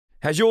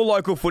Has your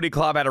local footy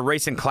club had a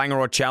recent clanger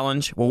or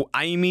challenge? Well,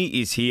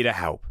 Amy is here to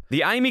help.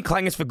 The Amy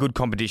Clangers for Good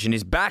competition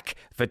is back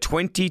for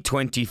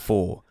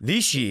 2024.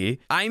 This year,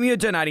 Amy are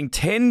donating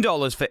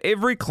 $10 for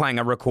every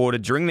clanger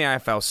recorded during the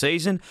AFL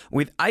season,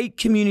 with 8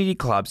 community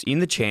clubs in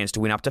the chance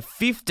to win up to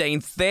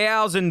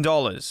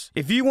 $15,000.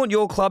 If you want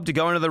your club to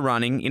go into the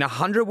running in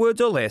 100 words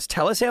or less,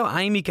 tell us how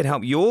Amy can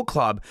help your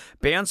club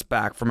bounce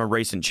back from a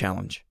recent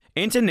challenge.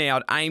 Enter now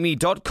at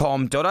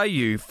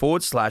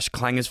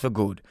amy.com.au/clangers for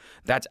good.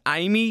 That's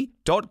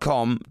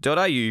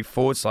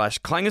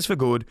amy.com.au/clangers for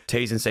good.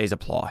 T's and C's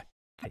apply.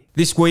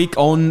 This week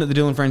on the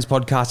Dylan Friends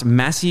podcast,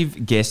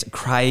 massive guest,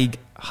 Craig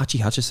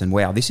Hutchison.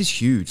 Wow, this is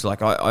huge.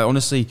 Like, I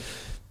honestly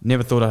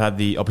never thought I'd have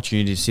the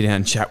opportunity to sit down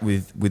and chat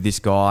with this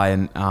guy.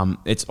 And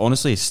it's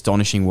honestly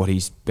astonishing what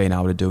he's been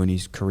able to do in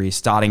his career,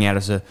 starting out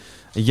as a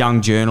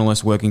young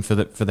journalist working for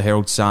the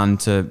Herald Sun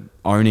to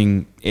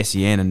owning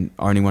SEN and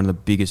owning one of the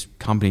biggest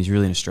companies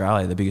really in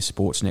Australia, the biggest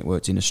sports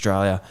networks in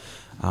Australia.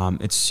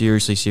 It's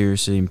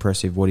seriously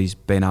impressive what he's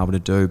been able to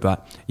do.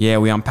 But yeah,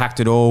 we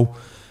unpacked it all.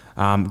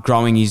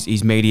 Growing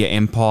his media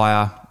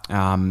empire,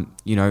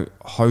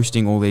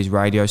 hosting all these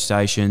radio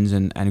stations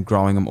and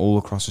growing them all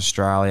across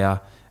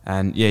Australia.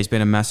 And yeah, he's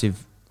been a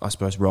massive, I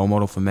suppose, role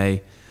model for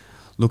me.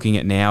 Looking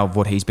at now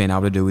what he's been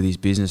able to do with his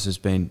business has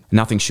been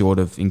nothing short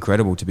of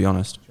incredible, to be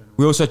honest.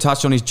 We also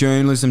touched on his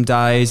journalism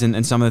days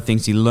and some of the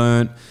things he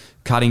learnt,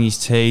 cutting his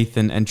teeth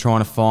and trying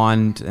to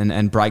find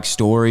and break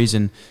stories,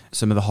 and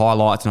some of the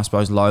highlights and I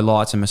suppose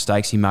lowlights and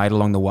mistakes he made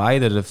along the way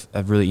that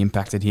have really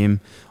impacted him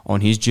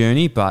on his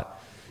journey. But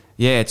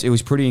yeah, it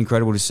was pretty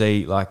incredible to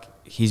see like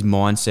his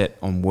mindset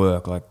on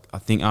work. Like, I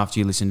think after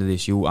you listen to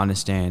this, you'll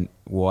understand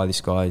why this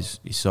guy is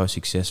so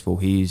successful.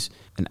 He is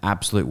an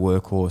absolute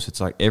workhorse.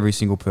 It's like every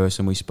single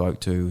person we spoke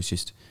to was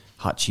just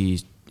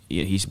Hutchie.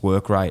 His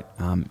work rate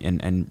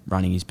and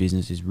running his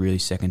business is really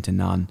second to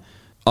none.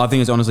 I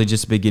think it's honestly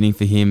just the beginning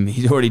for him.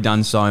 He's already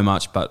done so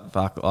much, but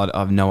fuck, I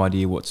have no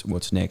idea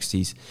what's next.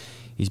 He's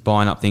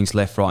buying up things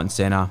left, right and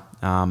centre.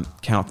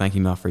 Cannot thank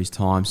him enough for his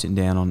time sitting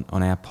down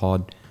on our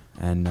pod,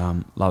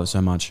 and love it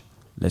so much.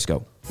 Let's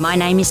go. My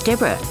name is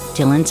Deborah,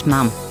 Dylan's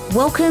mum.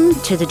 Welcome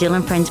to the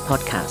Dylan Friends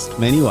podcast. In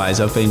many ways,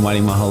 I've been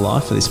waiting my whole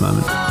life for this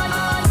moment.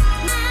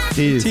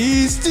 Tears.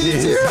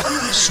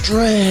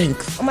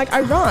 Strength. I'm like,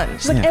 I run.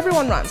 She's like,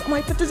 everyone runs. I'm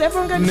like, but does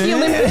everyone go to the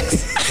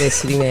Olympics? They're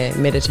sitting there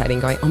meditating,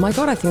 going, oh my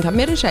God, I think I'm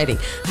meditating.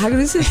 How can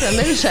this is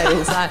meditating?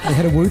 It's like, they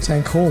had a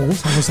Wu-Tang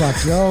calls. I was like,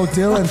 yo,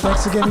 Dylan,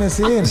 thanks for getting us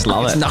in. Just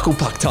love it. It's knuckle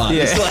puck time.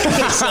 Yeah. It's like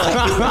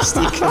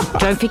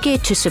don't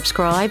forget to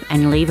subscribe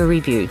and leave a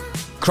review.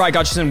 Craig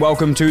Hutchison,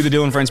 welcome to the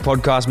Dylan Friends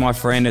podcast, my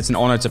friend. It's an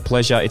honour, it's a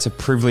pleasure, it's a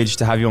privilege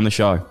to have you on the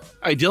show.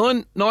 Hey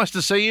Dylan, nice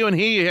to see you and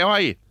hear you. How are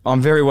you?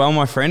 I'm very well,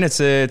 my friend. It's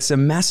a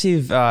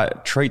massive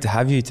treat to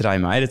have you today,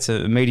 mate. It's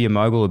a media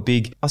mogul, a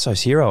big, I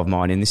suppose, hero of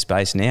mine in this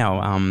space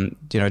now.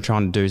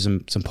 Trying to do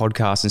some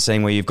podcasts and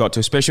seeing where you've got to,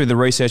 especially with the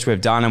research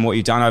we've done and what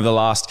you've done over the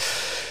last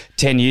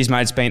 10 years,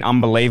 mate. It's been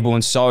unbelievable,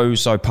 and so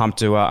pumped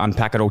to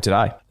unpack it all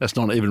today. That's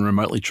not even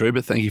remotely true,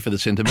 but thank you for the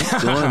sentiment,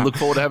 Dylan, and look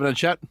forward to having a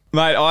chat.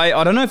 Mate,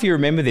 I don't know if you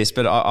remember this,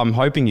 but I'm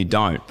hoping you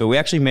don't, but we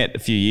actually met a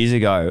few years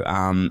ago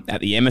at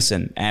the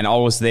Emerson, and I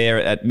was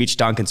there at Mitch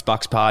Duncan's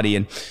Bucks party,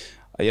 and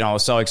I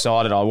was so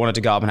excited. I wanted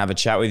to go up and have a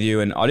chat with you,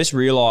 and I just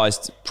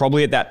realised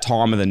probably at that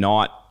time of the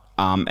night,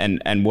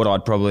 and what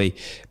I'd probably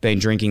been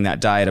drinking that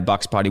day at a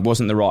Bucks party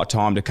wasn't the right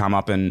time to come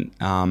up and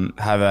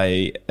have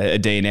a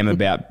D&M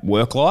about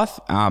work life.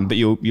 But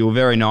you were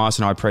very nice,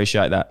 and I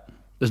appreciate that.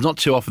 There's not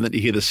too often that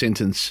you hear the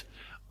sentence,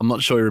 I'm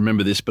not sure you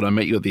remember this, but I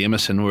met you at the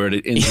Emerson, where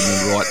it ends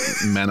in the right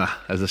manner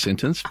as a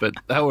sentence. But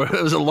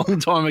it was a long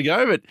time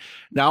ago. But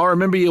no, I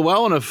remember you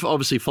well, and I've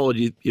obviously followed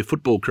your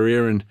football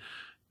career and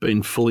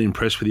been fully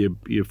impressed with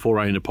your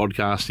foray into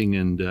podcasting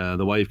and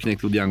the way you've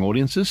connected with young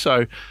audiences.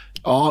 So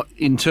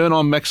in turn,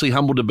 I'm actually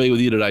humbled to be with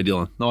you today,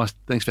 Dylan. Nice.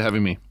 Thanks for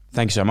having me.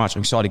 Thank you so much.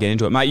 I'm excited to get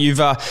into it. Mate, you've,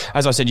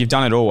 as I said, you've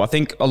done it all. I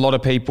think a lot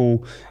of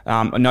people,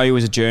 I know you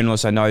as a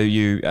journalist, I know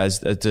you as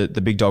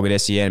the big dog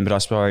at SEN, but I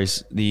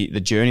suppose the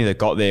journey that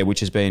got there, which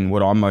has been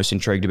what I'm most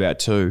intrigued about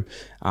too,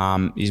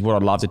 is what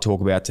I'd love to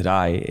talk about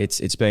today.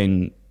 It's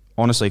been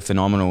honestly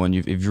phenomenal, and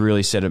you've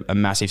really set a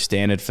massive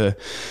standard for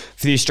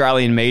the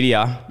Australian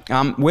media.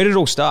 Where did it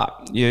all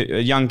start? You're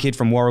a young kid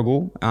from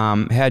Warragul.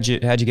 How'd you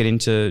get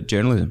into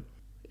journalism?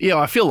 Yeah,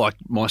 I feel like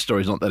my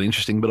story's not that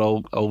interesting, but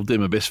I'll do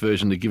my best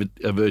version to give it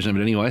a version of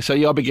it anyway. So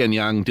yeah, I began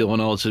young, Dylan.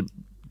 I was a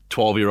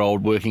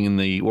 12-year-old working in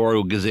the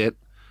Warragul Gazette.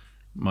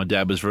 My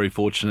dad was very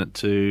fortunate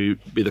to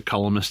be the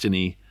columnist, and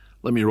he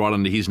let me write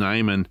under his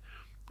name, and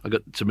I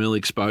got some early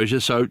exposure.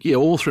 So yeah,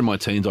 all through my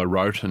teens I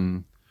wrote,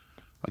 and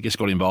I guess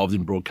got involved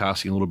in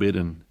broadcasting a little bit,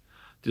 and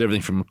did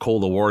everything from call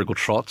the Warragul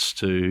Trots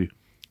to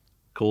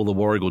call the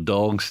Warragul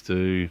Dogs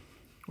to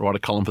write a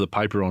column for the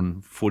paper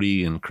on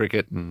footy and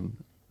cricket and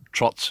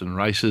trots and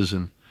races,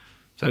 and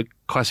so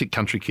classic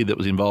country kid that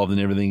was involved in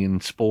everything in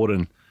sport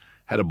and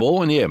had a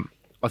ball. And yeah,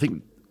 I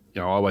think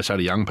I always say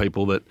to young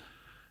people that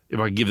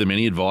if I give them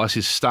any advice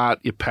is start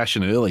your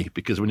passion early,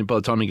 because by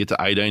the time you get to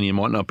 18 you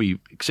might not be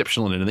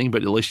exceptional in anything,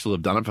 but at least you'll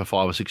have done it for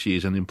 5 or 6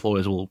 years, and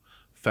employers will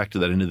factor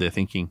that into their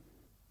thinking.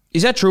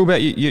 Is that true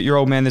about your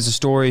old man? There's a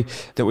story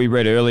that we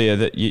read earlier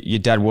that your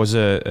dad was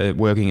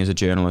working as a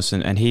journalist,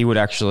 and he would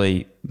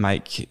actually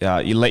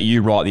let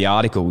you write the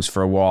articles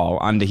for a while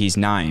under his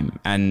name,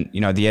 and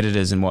the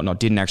editors and whatnot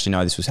didn't actually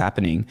know this was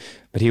happening,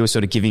 but he was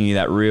sort of giving you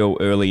that real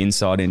early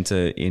insight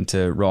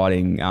into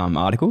writing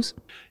articles.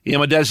 Yeah,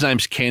 my dad's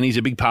name's Ken. He's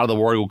a big part of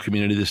the Warragul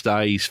community this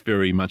day. He's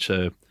very much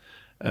a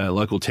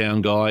local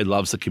town guy.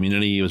 Loves the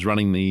community. He was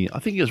running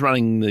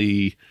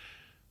the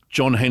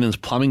John Heenan's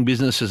plumbing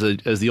business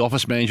as the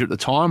office manager at the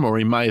time, or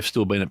he may have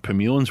still been at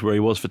Permuins, where he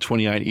was for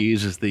 28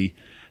 years as the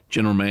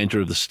general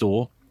manager of the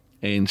store.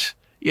 And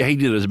yeah, he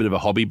did it as a bit of a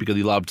hobby because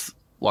he loved,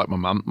 like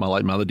my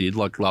late mother did,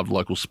 loved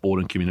local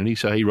sport and community.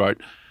 So he wrote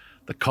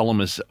the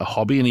column as a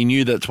hobby, and he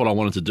knew that's what I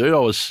wanted to do.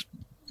 I was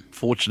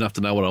fortunate enough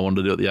to know what I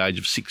wanted to do at the age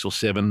of 6 or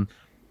 7.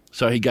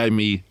 So he gave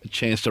me a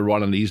chance to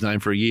write under his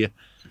name for a year.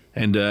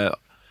 And I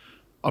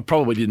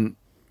probably didn't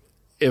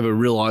ever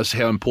realise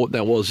how important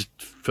that was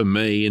for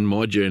me in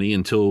my journey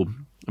until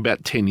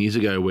about 10 years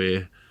ago,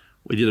 where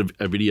we did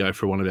a video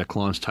for one of our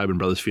clients, Tobin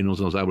Brothers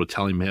Funerals, and I was able to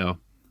tell him how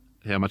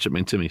much it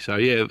meant to me. So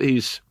yeah,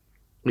 he's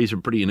a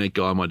pretty unique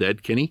guy, my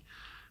dad, Kenny.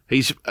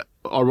 He's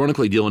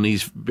ironically, Dylan,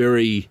 he's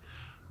very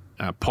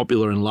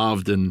popular and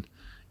loved and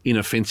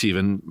inoffensive,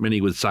 and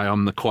many would say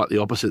I'm quite the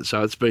opposite.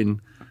 So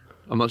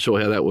I'm not sure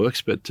how that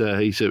works, but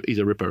he's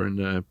a ripper and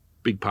a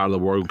big part of the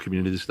Warragul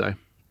community this day.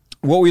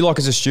 What were you like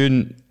as a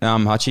student,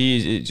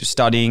 Hutchie,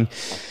 studying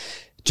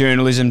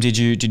journalism? Did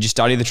you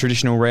study the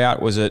traditional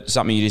route? Was it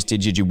something you just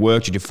did? Did you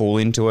work? Did you fall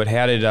into it?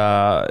 How did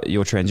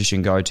your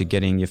transition go to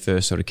getting your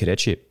first sort of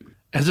cadetship?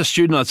 As a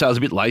student, I'd say I was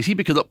a bit lazy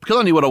because I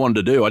knew what I wanted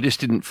to do. I just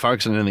didn't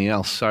focus on anything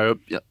else. So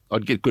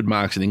I'd get good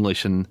marks in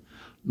English and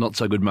not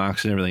so good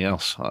marks in everything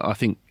else. I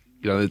think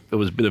there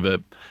was a bit of a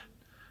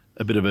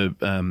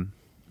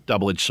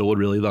double-edged sword,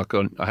 really. Like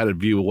I had a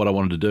view of what I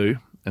wanted to do,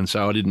 and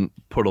so I didn't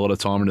put a lot of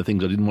time into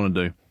things I didn't want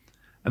to do.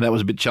 And that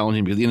was a bit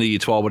challenging because at the end of year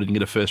 12, I didn't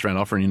get a first-round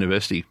offer in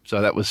university.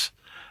 So that was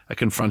a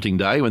confronting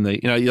day when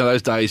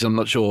those days, I'm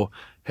not sure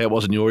how it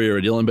was in your era,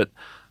 Dylan, but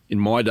in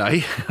my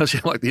day, I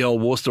was like the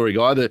old war story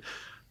guy.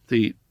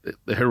 The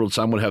Herald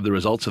Sun would have the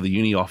results of the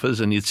uni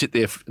offers, and you'd sit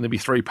there and there'd be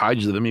 3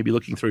 pages of them. You'd be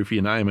looking through for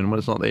your name, and when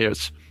it's not there,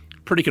 it's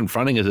pretty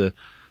confronting as a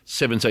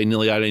 17,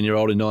 nearly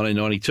 18-year-old in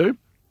 1992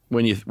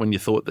 when you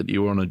thought that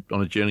you were on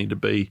a journey to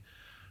be,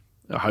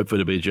 hopefully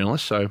to be a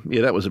journalist. So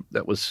yeah,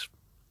 that was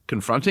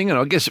confronting, and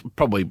I guess it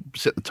probably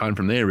set the tone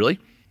from there, really.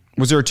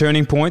 Was there a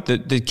turning point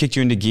that kicked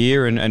you into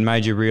gear and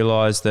made you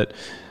realise that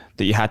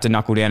you had to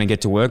knuckle down and get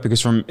to work?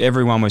 Because from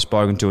everyone we've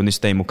spoken to, and this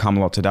theme will come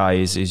a lot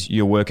today, is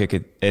your work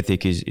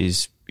ethic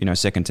is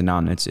second to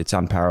none. It's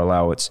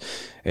unparalleled.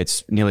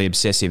 It's nearly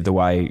obsessive the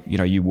way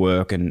you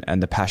work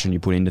and the passion you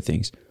put into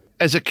things.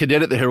 As a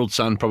cadet at the Herald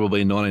Sun,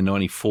 probably in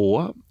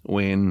 1994,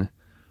 when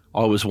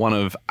I was one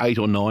of 8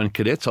 or 9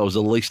 cadets, I was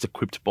the least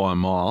equipped by a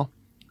mile.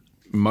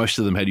 Most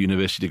of them had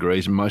university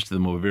degrees, and most of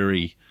them were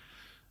very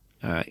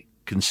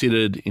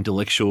considered,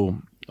 intellectual.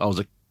 I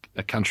was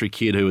a country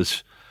kid who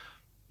was,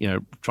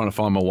 trying to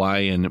find my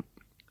way, and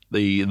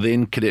the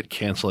then cadet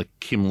counsellor,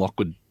 Kim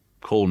Lockwood,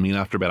 called me in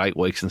after about 8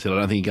 weeks and said, "I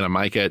don't think you're going to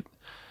make it."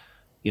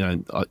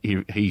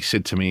 He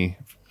said to me,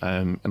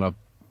 and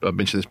I've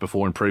mentioned this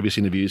before in previous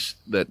interviews,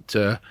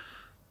 that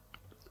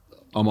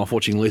I'm off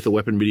watching Lethal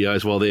Weapon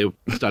videos while they're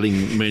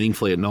studying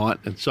meaningfully at night,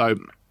 and so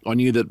I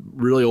knew that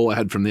really all I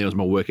had from there was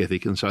my work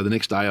ethic. And so the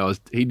next day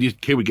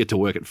he would get to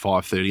work at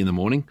 5:30 in the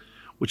morning,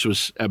 which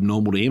was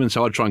abnormal to him. And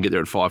so I'd try and get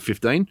there at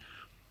 5:15.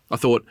 I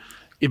thought,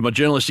 if my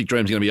journalistic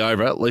dream's going to be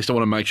over, at least I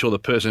want to make sure the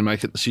person who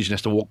makes that decision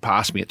has to walk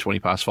past me at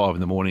 5:20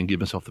 in the morning and give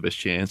myself the best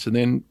chance. And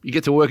then you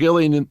get to work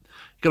early and you've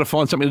got to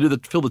find something to do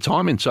to fill the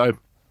time in. So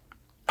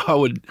I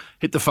would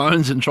hit the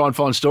phones and try and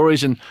find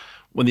stories. And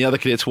when the other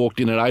cadets walked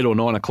in at 8 or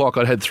 9 o'clock,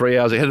 I'd had 3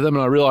 hours ahead of them,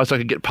 and I realised I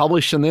could get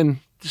published. And then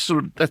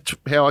that's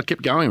how I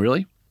kept going,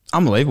 really.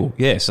 Unbelievable,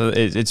 yeah. So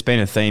it's been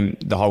a theme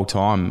the whole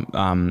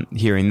time,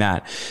 hearing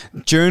that.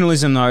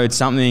 Journalism, though, it's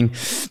something,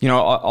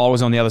 I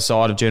was on the other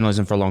side of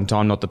journalism for a long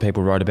time, not that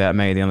people wrote about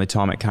me. The only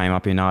time it came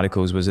up in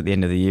articles was at the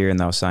end of the year, and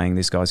they were saying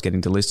this guy's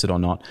getting delisted or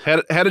not.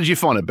 How did you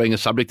find it, being a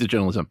subject of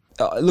journalism?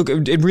 Look,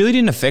 it really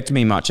didn't affect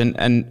me much,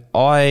 and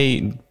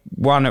I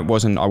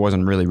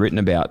wasn't really written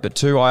about, but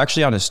 2, I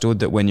actually understood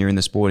that when you're in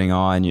the sporting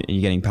eye and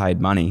you're getting paid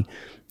money,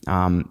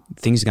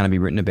 things are going to be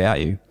written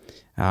about you,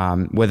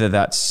 whether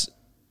that's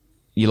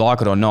you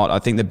like it or not. I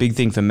think the big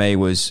thing for me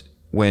was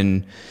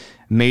when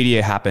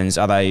media happens,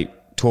 are they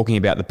talking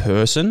about the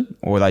person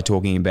or are they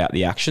talking about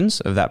the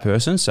actions of that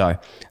person? So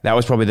that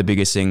was probably the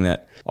biggest thing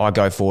that I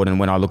go forward. And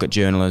when I look at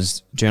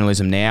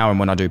journalism now, and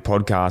when I do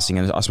podcasting,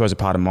 and I suppose a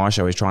part of my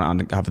show is trying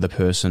to uncover the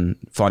person,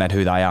 find out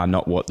who they are,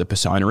 not what the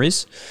persona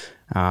is.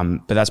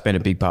 But that's been a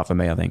big part for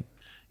me, I think.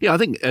 Yeah, I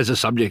think as a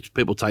subject,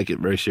 people take it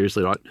very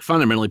seriously, right?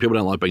 Fundamentally, people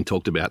don't like being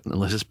talked about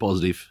unless it's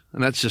positive.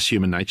 And that's just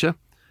human nature.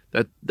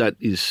 That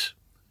is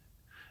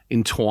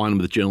entwined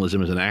with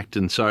journalism as an act.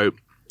 And so,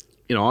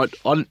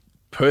 I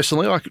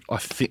personally, I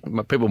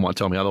think people might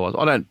tell me otherwise.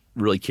 I don't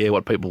really care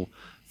what people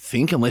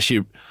think unless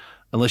you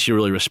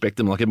really respect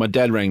them. Like if my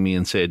dad rang me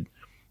and said,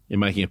 you're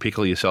making a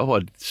pickle of yourself,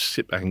 I'd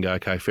sit back and go,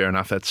 okay, fair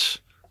enough.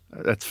 That's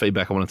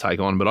feedback I want to take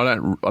on, but I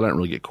don't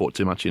really get caught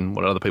too much in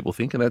what other people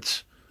think, and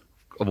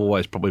I've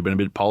always probably been a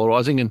bit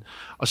polarising. And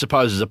I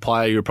suppose as a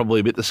player, you're probably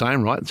a bit the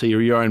same, right? So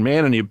you're your own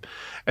man, and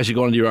as you've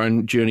gone into your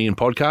own journey in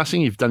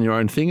podcasting, you've done your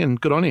own thing, and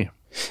good on you.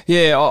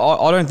 Yeah,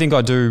 I don't think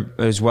I do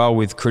as well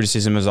with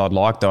criticism as I'd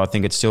like, though. I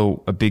think it's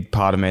still a big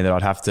part of me that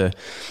I'd have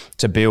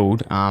to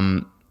build.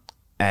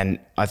 And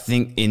I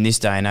think in this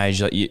day and age,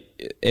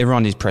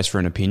 everyone is pressed for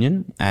an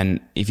opinion.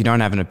 And if you don't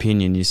have an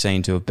opinion, you're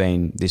seen to have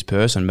been this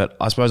person. But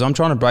I suppose I'm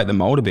trying to break the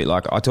mold a bit.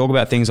 Like, I talk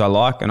about things I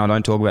like and I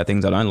don't talk about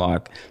things I don't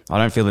like. I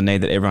don't feel the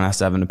need that everyone has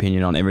to have an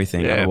opinion on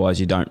everything. Yeah. Otherwise,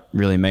 you don't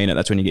really mean it.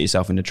 That's when you get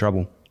yourself into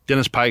trouble.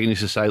 Dennis Pagan used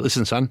to say,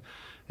 listen, son,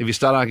 if you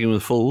start arguing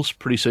with fools,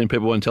 pretty soon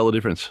people won't tell the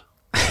difference.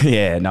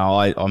 Yeah, no,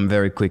 I'm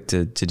very quick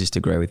to just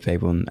agree with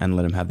people and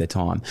let them have their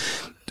time.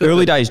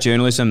 Early days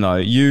journalism, though,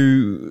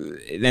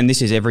 and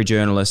this is every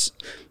journalist,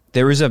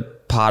 there is a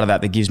part of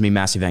that gives me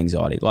massive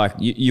anxiety. Like,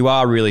 you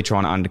are really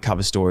trying to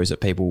undercover stories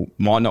that people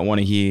might not want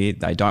to hear,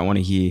 they don't want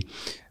to hear.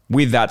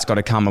 With that's got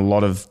to come a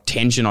lot of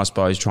tension, I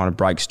suppose, trying to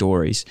break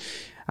stories.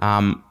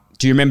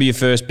 Do you remember your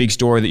first big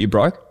story that you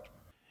broke?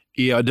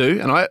 Yeah, I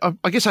do. And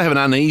I guess I have an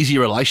uneasy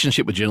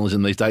relationship with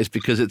journalism these days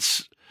because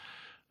it's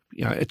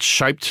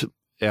shaped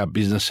our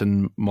business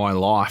and my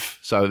life.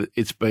 So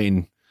it's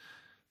been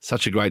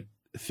such a great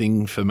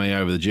thing for me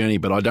over the journey,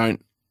 but I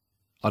don't,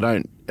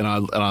 and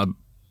I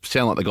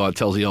sound like the guy that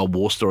tells the old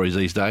war stories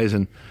these days,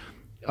 and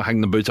I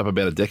hung the boots up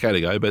about a decade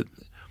ago, but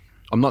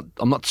I'm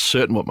not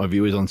certain what my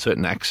view is on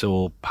certain acts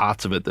or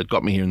parts of it that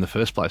got me here in the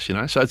first place, you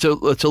know? So it's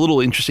a little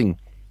interesting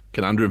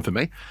conundrum for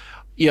me.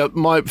 Yeah,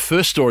 my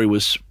first story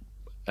was,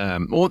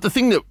 the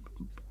thing that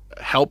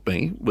helped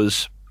me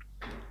was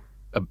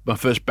my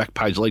first back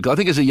page lead. I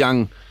think as a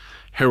young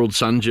Herald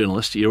Sun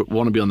journalist, you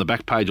want to be on the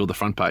back page or the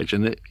front page.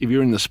 And if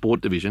you're in the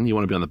sport division, you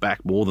want to be on the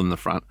back more than the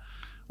front,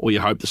 or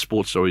you hope the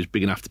sports story is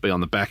big enough to be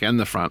on the back and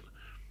the front.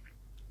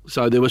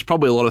 So there was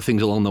probably a lot of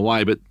things along the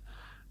way, but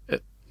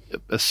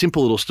a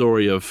simple little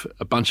story of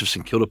a bunch of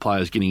St Kilda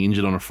players getting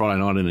injured on a Friday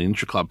night in an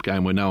intra-club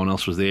game where no one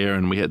else was there,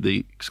 and we had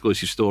the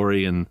exclusive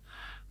story and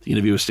the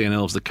interview with Stan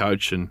Elves, the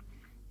coach, and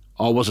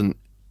I was in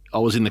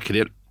the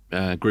cadet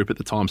group at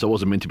the time, so I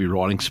wasn't meant to be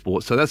writing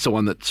sport. So that's the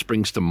one that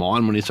springs to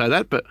mind when you say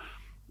that, but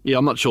yeah,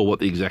 I'm not sure what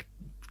the exact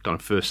kind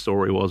of first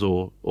story was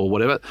or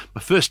whatever.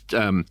 My first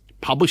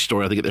published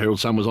story, I think, at the Herald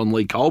Sun was on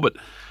Lee Colbert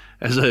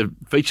as a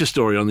feature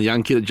story on the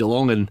young kid at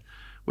Geelong, and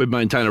we've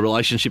maintained a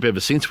relationship ever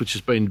since, which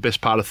has been the best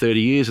part of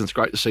 30 years, and it's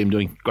great to see him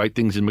doing great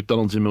things in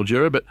McDonald's in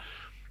Mildura. But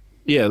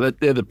yeah,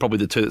 they're probably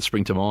the two that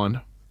spring to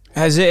mind.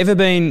 Has there ever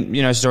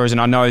been, stories,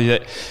 and I know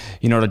that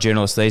you're not a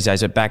journalist these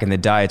days, but back in the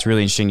day, it's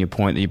really interesting your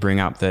point that you bring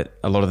up that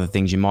a lot of the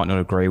things you might not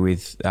agree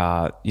with,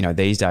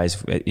 these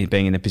days,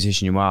 being in the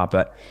position you are.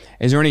 But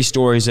is there any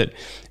stories that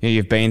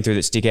you've been through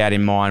that stick out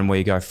in mind where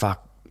you go,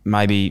 fuck,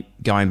 maybe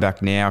going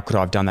back now, could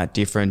I have done that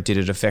different? Did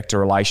it affect a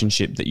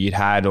relationship that you'd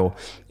had? Or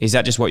is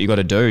that just what you got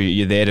to do?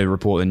 You're there to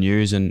report the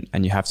news and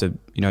you have to,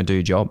 do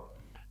your job?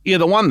 Yeah,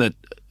 the one that,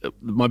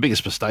 my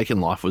biggest mistake in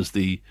life was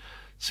the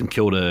St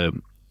Kilda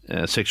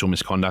sexual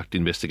misconduct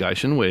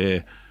investigation,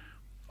 where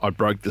I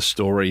broke the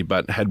story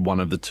but had one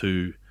of the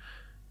two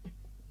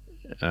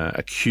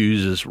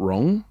accusers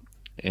wrong,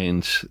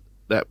 and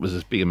that was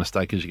as big a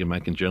mistake as you can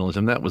make in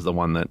journalism. That was the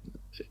one that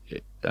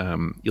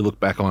you look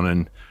back on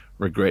and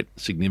regret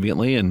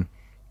significantly, and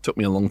it took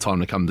me a long time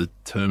to come to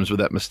terms with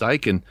that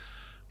mistake. And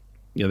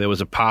there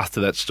was a path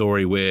to that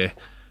story where,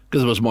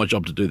 because it was my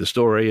job to do the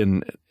story,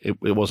 and it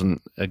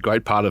wasn't a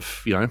great part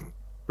of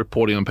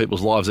reporting on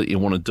people's lives that you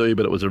want to do,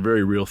 but it was a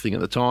very real thing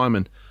at the time,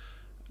 and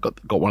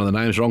got one of the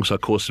names wrong, so I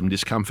caused some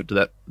discomfort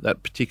to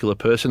that particular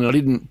person. And I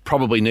didn't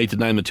probably need to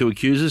name the two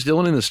accusers,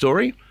 Dylan, in the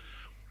story.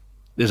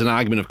 There's an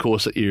argument, of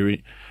course, that you're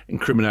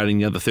incriminating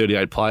the other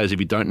 38 players if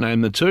you don't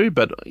name the two,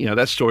 but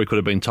that story could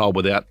have been told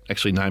without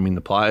actually naming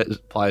the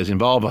players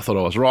involved. I thought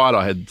I was right.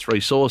 I had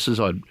three sources.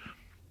 I'd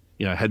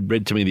had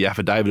read to me the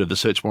affidavit of the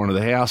search warrant of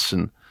the house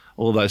and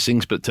all of those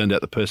things, but it turned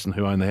out the person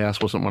who owned the house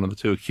wasn't one of the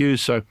two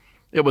accused. So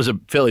it was a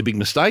fairly big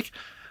mistake.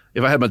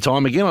 If I had my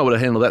time again, I would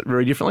have handled that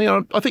very differently.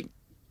 I think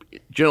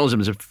journalism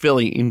is a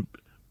fairly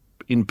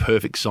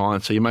imperfect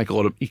science, so you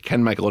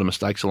can make a lot of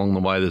mistakes along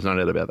the way. There's no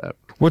doubt about that.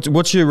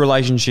 What's your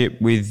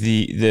relationship with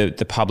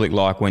the public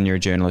like when you're a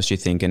journalist, you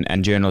think,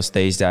 and journalists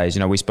these days?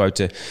 We spoke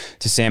to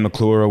Sam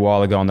McClure a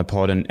while ago on the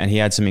pod, and he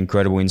had some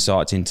incredible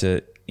insights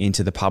into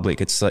the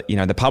public. It's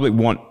the public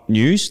want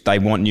news. They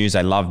want news.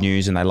 They love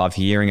news, and they love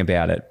hearing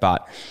about it.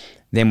 But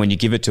then when you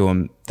give it to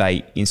them,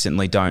 they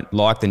instantly don't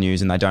like the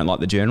news and they don't like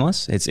the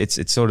journalists.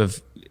 It's sort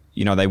of,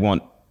 they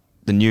want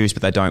the news,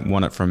 but they don't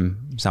want it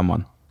from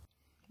someone.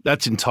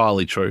 That's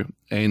entirely true.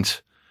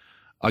 And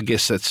I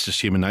guess that's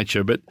just human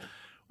nature,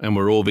 and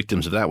we're all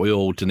victims of that. We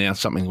all denounce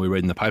something we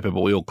read in the paper,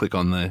 but we all click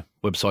on the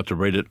website to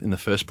read it in the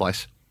first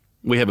place.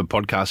 We have a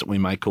podcast that we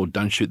make called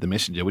Don't Shoot the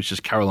Messenger, which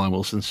is Caroline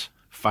Wilson's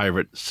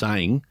favourite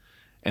saying,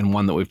 and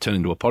one that we've turned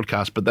into a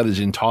podcast, but that is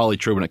entirely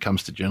true when it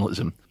comes to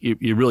journalism.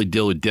 You really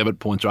deal with debit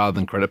points rather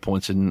than credit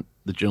points in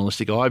the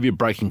journalistic eye. If you're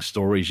breaking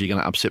stories, you're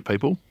going to upset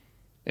people.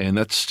 and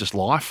that's just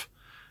life.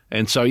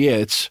 And so, yeah,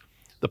 it's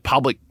the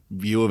public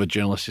view of a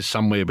journalist is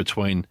somewhere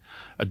between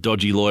a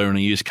dodgy lawyer and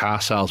a used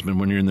car salesman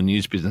when you're in the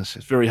news business.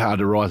 It's very hard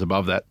to rise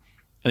above that.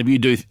 And you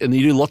do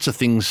lots of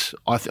things.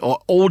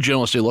 All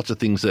journalists do lots of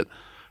things that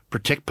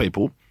protect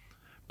people,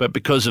 but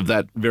because of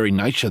that very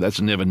nature, that's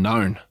never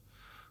known.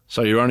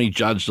 So you're only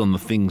judged on the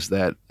things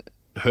that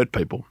hurt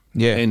people.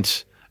 Yeah. And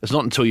it's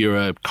not until you're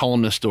a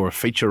columnist or a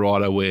feature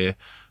writer where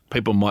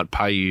people might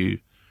pay you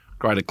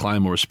great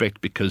acclaim or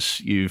respect because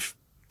you've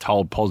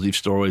told positive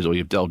stories or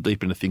you've delved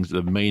deep into things that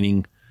have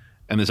meaning.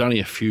 And there's only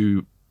a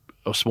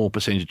small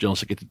percentage of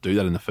journalists that get to do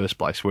that in the first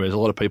place, whereas a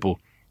lot of people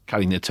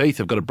cutting their teeth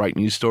have got to break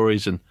news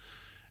stories. And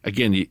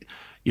again,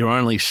 you're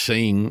only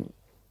seeing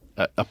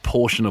a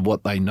portion of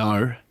what they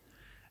know,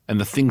 and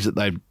the things that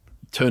they've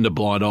turned a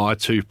blind eye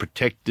to,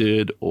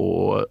 protected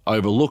or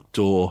overlooked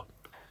or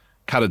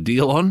cut a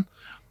deal on,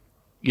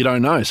 you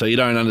don't know. So you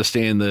don't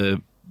understand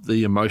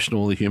the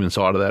emotional, the human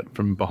side of that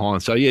from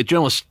behind. So, yeah,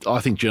 I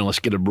think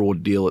journalists get a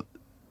broad deal at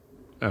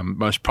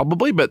most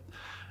probably, but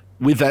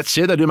with that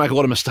said, they do make a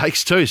lot of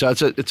mistakes too. So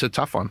it's a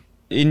tough one.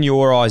 In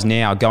your eyes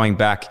now, going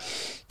back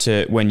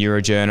to when you were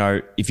a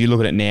journo, if you look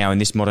at it now in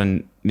this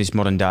modern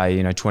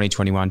day,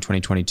 2021,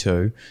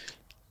 2022,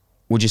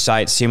 would you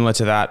say it's similar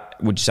to that?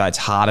 Would you say it's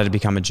harder to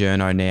become a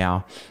journo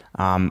now?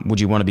 Would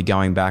you want to be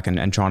going back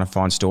and trying to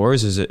find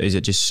stories? Is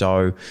it just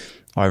so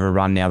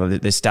overrun now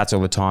that there's stats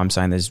all the time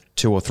saying there's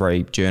 2 or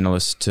 3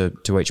 journalists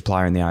to each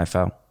player in the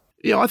AFL?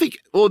 Yeah, I think,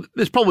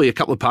 there's probably a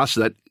couple of parts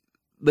to that.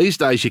 These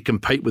days you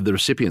compete with the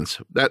recipients.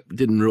 That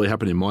didn't really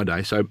happen in my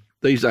day. So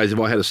these days if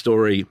I had a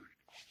story,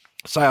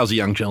 say I was a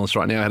young journalist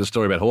right now, I had a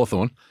story about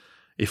Hawthorn.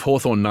 If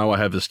Hawthorn know I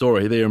have the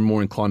story, they're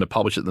more inclined to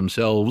publish it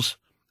themselves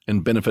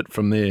and benefit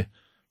from the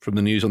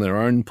news on their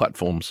own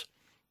platforms.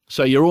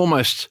 So you're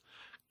almost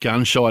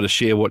gun shy to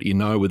share what you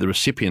know with the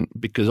recipient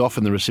because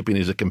often the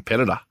recipient is a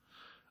competitor.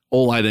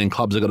 All 18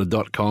 clubs have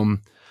got a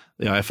 .com.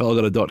 The AFL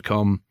got a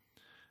 .com.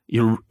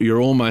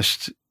 You're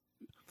almost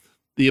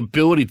 – the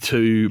ability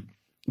to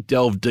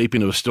delve deep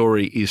into a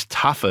story is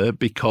tougher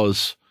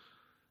because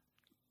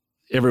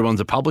everyone's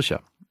a publisher.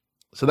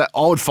 So that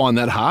I would find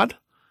that hard.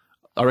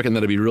 I reckon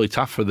that'd be really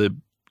tough for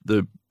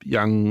the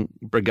young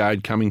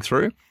brigade coming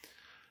through.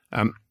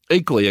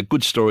 Equally, a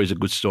good story is a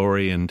good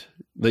story, and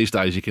these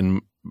days you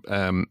can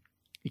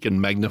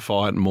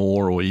magnify it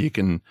more, or you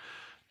can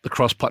the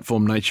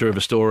cross-platform nature of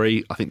a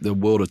story. I think the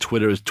world of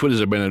Twitter's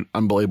been an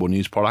unbelievable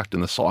news product,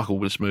 and the cycle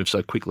just moves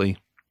so quickly.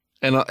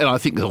 And I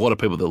think there's a lot of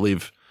people that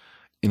live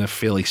in a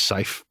fairly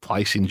safe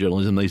place in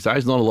journalism these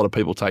days. Not a lot of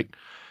people take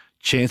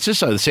chances.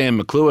 So the Sam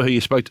McClure, who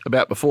you spoke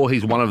about before,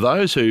 he's one of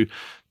those who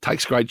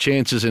takes great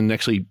chances and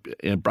actually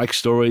breaks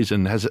stories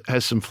and has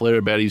some flair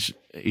about his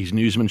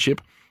newsmanship.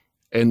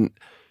 And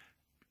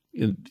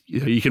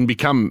you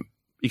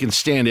can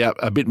stand out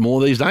a bit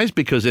more these days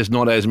because there's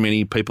not as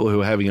many people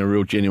who are having a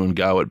real genuine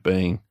go at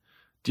being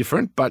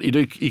different. But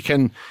you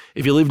can,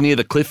 if you live near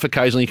the cliff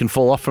occasionally, you can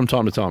fall off from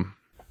time to time.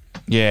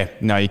 Yeah,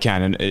 no, you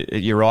can. And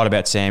you're right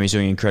about Sam. He's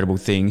doing incredible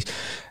things.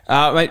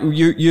 Mate,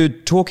 you're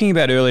talking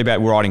about earlier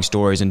about writing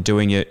stories and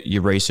doing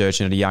your research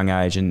at a young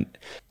age. And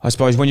I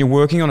suppose when you're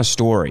working on a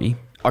story,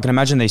 I can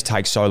imagine these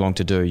take so long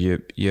to do.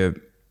 You're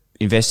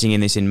investing in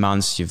this in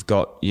months. You've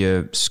got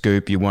your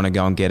scoop. You want to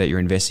go and get it. You're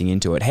investing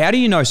into it. How do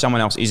you know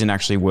someone else isn't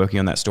actually working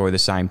on that story the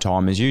same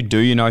time as you? Do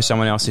you know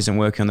someone else isn't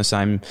working on the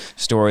same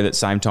story at the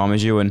same time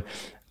as you? And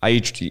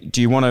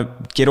do you want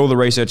to get all the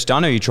research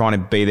done, or are you trying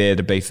to be there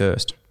to be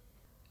first?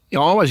 I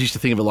always used to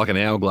think of it like an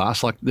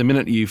hourglass. Like the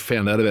minute you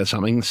found out about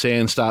something,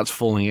 sand starts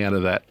falling out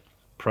of that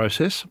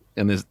process,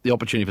 and there's the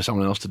opportunity for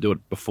someone else to do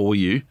it before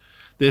you.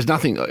 There's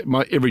nothing.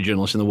 Every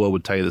journalist in the world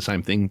would tell you the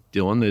same thing,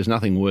 Dylan. There's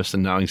nothing worse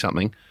than knowing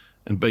something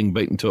and being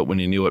beaten to it when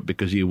you knew it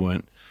because you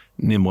weren't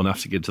nimble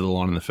enough to get to the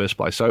line in the first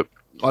place. So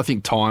I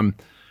think time,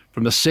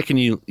 from the second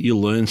you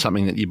learn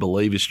something that you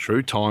believe is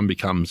true, time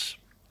becomes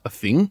a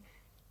thing.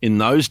 In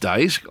those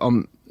days,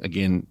 I'm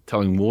again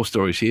telling war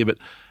stories here, but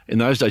in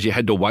those days, you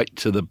had to wait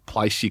to the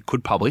place you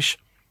could publish,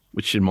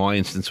 which in my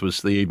instance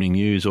was the evening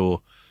news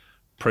or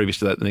previous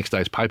to that, the next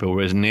day's paper,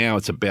 whereas now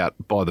it's about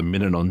by the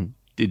minute on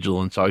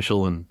digital and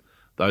social and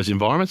those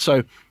environments.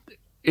 So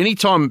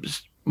anytime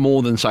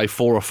more than, say,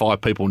 4 or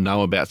 5 people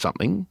know about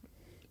something,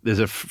 there's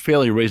a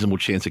fairly reasonable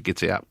chance it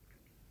gets out.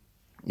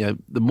 The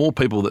more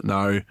people that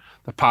know,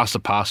 the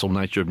pass-to-parcel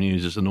nature of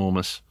news is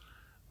enormous.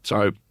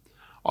 So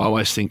I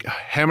always think,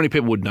 how many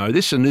people would know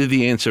this? And if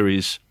the answer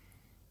is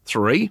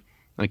 3,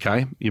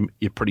 okay,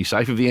 you're pretty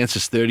safe. If the answer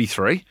is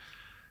 33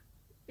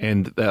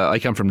 and they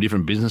come from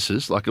different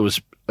businesses, like it was,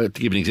 to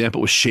give an example,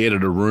 it was shared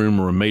at a room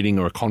or a meeting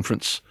or a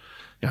conference.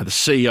 The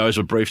CEOs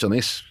were briefed on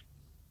this.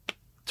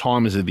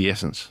 Time is of the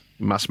essence.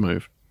 You must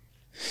move.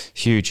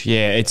 Huge.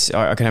 Yeah,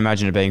 I can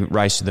imagine it being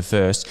race to the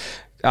first.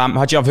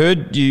 Hutchie, I've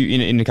heard you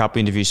in a couple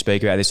of interviews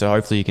speak about this, so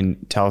hopefully you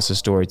can tell us a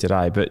story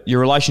today. But your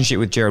relationship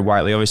with Gerard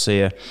Whateley,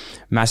 obviously a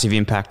massive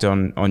impact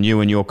on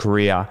you and your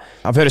career.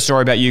 I've heard a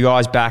story about you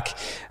guys back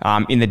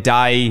in the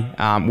day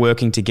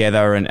working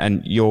together,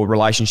 and your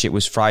relationship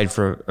was frayed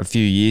for a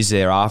few years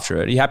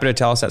thereafter. Are you happy to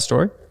tell us that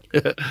story?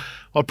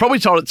 I've probably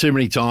told it too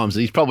many times.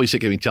 He's probably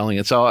sick of me telling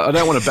it, so I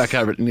don't want to back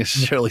over it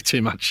necessarily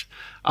too much.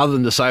 Other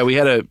than to say we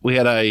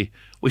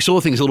saw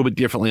things a little bit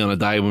differently on a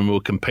day when we were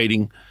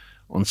competing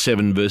on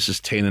 7 versus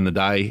 10 in a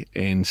day,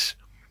 and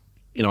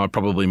I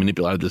probably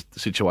manipulated the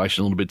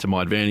situation a little bit to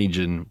my advantage,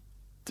 and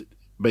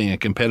being a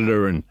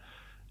competitor, and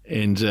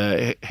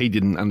he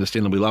didn't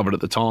understandably love it at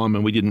the time,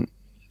 and we didn't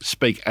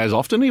speak as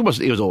often. He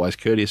was always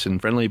courteous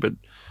and friendly, but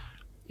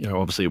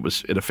obviously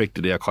it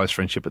affected our close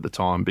friendship at the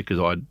time because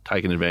I'd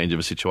taken advantage of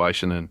a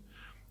situation, and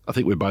I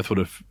think we both would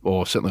have,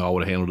 or certainly I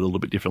would have handled it a little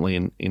bit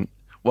differently.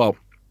 Well,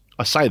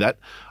 I say that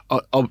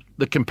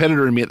the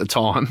competitor in me at the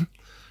time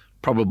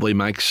probably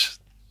makes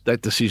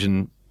that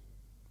decision,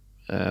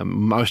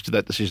 most of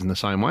that decision, the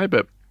same way,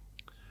 but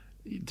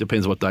it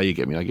depends what day you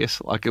get me, I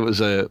guess. Like, it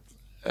was a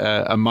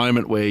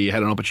moment where you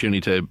had an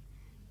opportunity to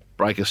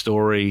break a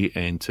story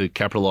and to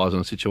capitalise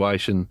on a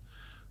situation.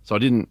 So I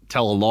didn't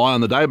tell a lie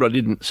on the day, but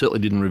I certainly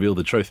didn't reveal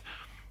the truth.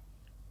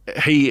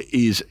 He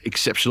is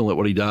exceptional at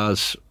what he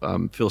does.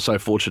 Feel so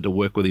fortunate to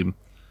work with him.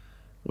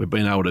 We've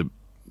been able to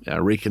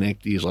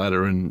reconnect years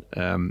later, and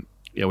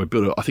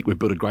I think we've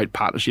built a great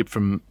partnership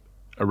from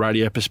a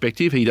radio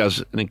perspective. He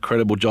does an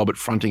incredible job at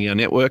fronting our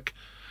network.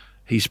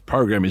 His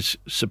program is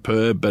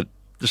superb, but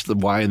just the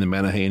way and the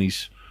manner he and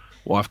his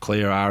wife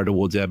Claire are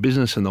towards our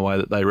business and the way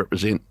that they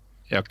represent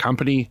our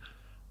company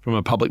from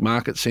a public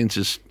market sense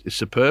is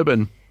superb.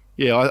 And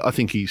I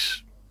think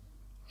it's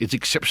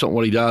exceptional at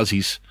what he does.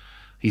 He's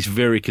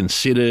very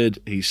considered.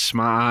 He's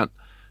smart.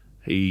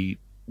 He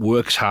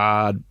works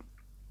hard.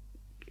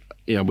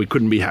 We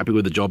couldn't be happy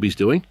with the job he's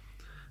doing,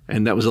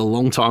 and that was a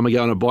long time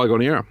ago in a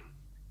bygone era.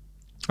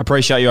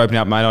 Appreciate you opening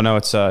up, mate. I know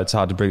it's hard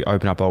to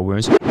open up old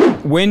wounds.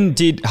 When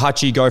did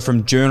Hutchie go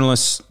from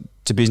journalist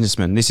to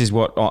businessman? This is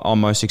what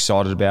I'm most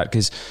excited about,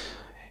 because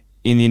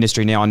in the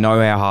industry now, I know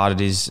how hard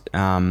it is,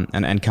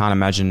 and can't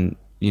imagine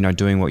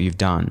doing what you've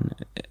done.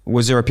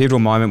 Was there a pivotal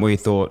moment where you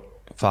thought,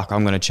 fuck,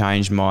 I'm going to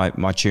change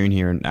my tune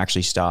here and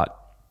actually start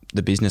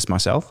the business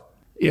myself?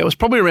 Yeah, it was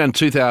probably around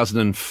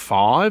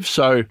 2005.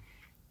 So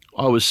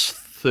I was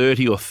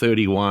 30 or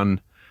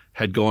 31,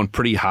 had gone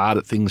pretty hard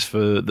at things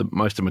for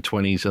most of my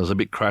 20s. I was a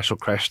bit crash or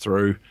crash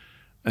through,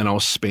 and I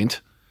was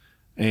spent,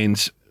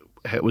 and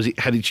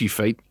had itchy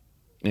feet,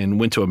 and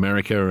went to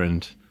America,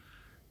 and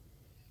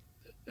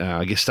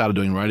I guess started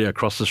doing radio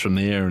crosses from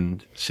there,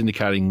 and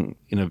syndicating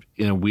in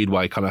a weird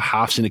way, kind of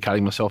half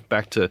syndicating myself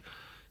back to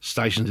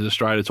stations in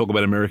Australia to talk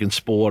about American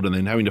sport, and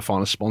then having to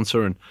find a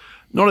sponsor, and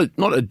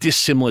not a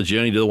dissimilar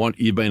journey to the one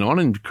you've been on,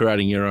 and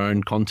creating your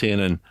own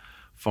content and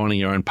finding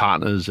your own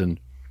partners and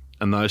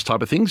those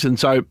type of things. And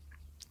so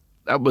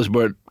that was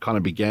where it kind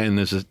of began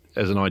as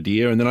an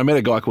idea. And then I met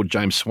a guy called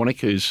James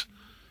Swanwick, who's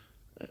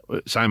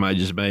same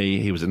age as me.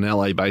 He was an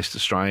LA-based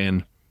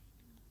Australian,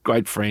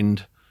 great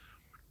friend.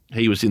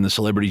 He was in the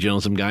celebrity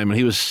journalism game, and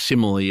he was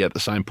similarly at the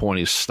same point.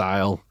 He was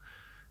stale.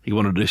 He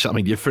wanted to do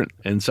something different.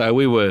 And so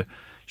we were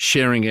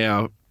sharing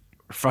our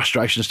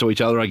frustrations to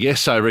each other, I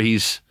guess, over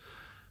his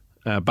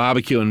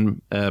barbecue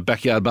and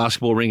backyard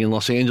basketball ring in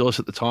Los Angeles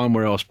at the time,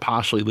 where I was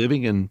partially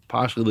living in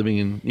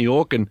New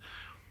York. And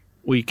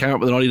we came up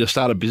with an idea to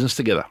start a business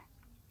together.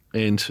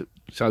 And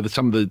so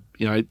some of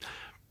the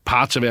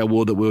parts of our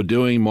world that we were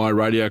doing, my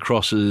radio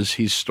crosses,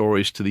 his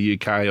stories to the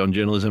UK on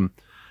journalism,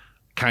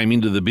 came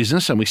into the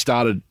business, and we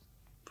started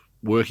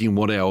working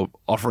what our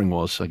offering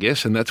was, I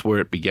guess, and that's where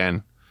it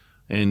began.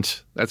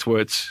 And that's where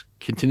it's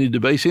continued to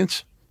be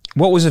since.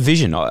 What was the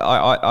vision?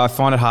 I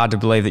find it hard to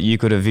believe that you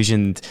could have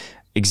visioned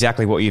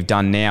exactly what you've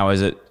done now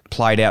as it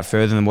played out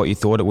further than what you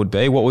thought it would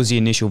be. What was the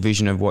initial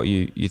vision of what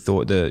you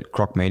thought the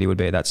Croc Media would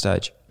be at that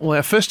stage? Well,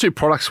 our first two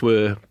products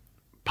were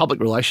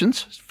public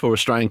relations for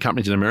Australian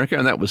companies in America,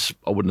 and I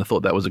wouldn't have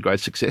thought that was a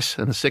great success.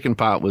 And the second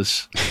part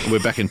was, we're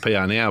back in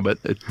PR now, but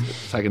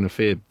it's taken a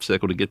fair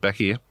circle to get back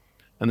here.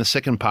 And the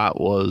second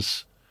part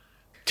was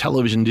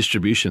television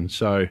distribution,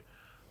 so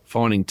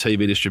finding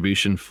TV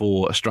distribution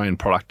for Australian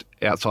product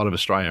outside of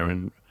Australia.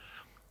 And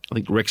I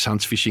think Rex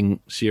Hunt's fishing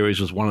series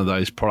was one of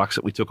those products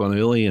that we took on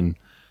early, and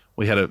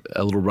we had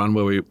a little run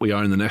where we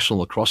owned the National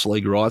Lacrosse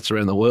League rights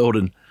around the world.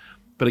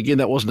 But again,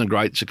 that wasn't a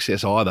great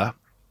success either.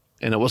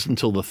 And it wasn't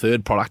until the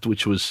third product,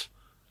 which was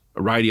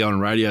a radio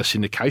and radio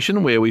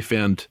syndication, where we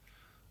found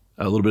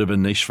a little bit of a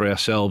niche for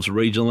ourselves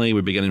regionally.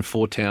 We began in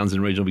 4 towns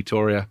in regional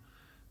Victoria,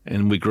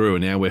 and we grew,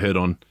 and now we're heard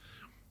on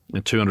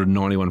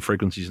 291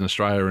 frequencies in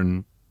Australia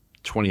and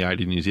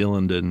 28 in New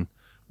Zealand, and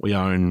we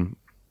own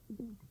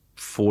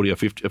 40 or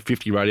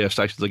 50 radio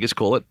stations, I guess,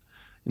 call it,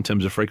 in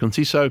terms of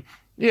frequency. So,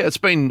 yeah, it's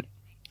been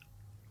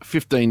a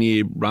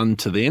 15-year run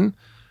to then.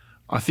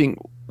 I think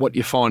what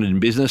you find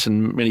in business,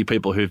 and many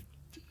people who've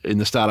in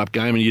the startup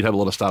game, and you'd have a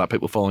lot of startup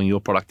people following your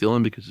product,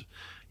 Dylan, because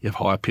you have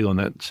high appeal in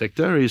that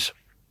sector, is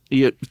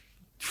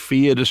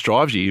fear just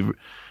drives you.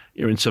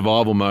 You're in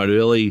survival mode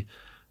early.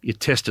 You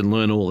test and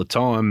learn all the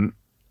time.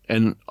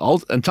 And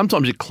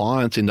sometimes your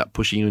clients end up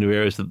pushing you into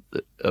areas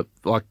that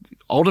like,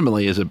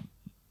 ultimately, as a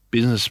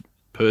business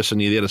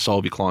person, you're there to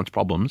solve your clients'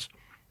 problems.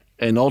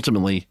 And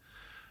ultimately,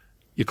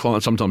 your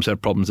clients sometimes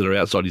have problems that are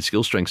outside your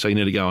skill strength, so you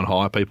need to go and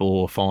hire people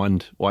or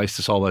find ways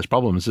to solve those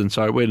problems. And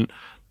so we're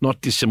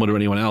not dissimilar to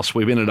anyone else.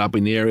 We've ended up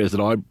in the areas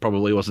that I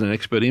probably wasn't an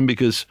expert in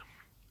because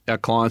our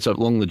clients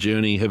along the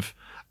journey have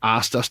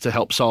asked us to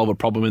help solve a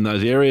problem in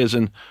those areas,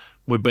 and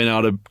we've been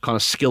able to kind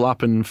of skill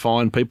up and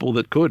find people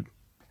that could.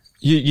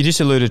 You just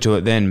alluded to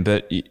it then,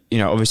 but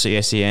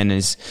obviously SEN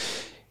is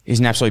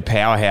an absolute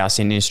powerhouse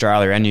in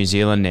Australia and New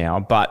Zealand now,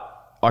 but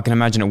I can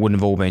imagine it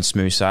wouldn't have all been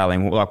smooth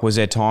sailing. Like, was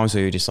there times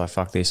where you were just like,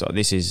 fuck this, like,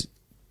 this is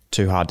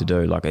too hard to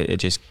do, like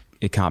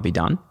it can't be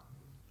done?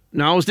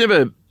 No, I was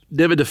never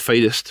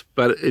defeatist,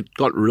 but it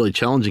got really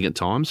challenging at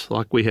times.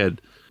 Like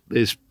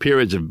there's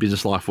periods of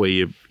business life where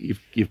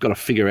you've got to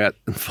figure out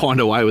and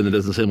find a way when there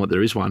doesn't seem like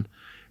there is one.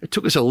 It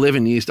took us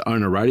 11 years to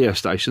own a radio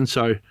station,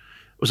 so it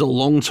was a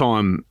long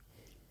time.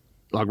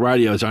 Like,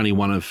 radio is only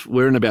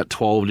we're in about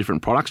 12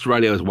 different products.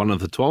 Radio is one of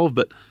the 12,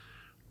 but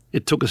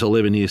it took us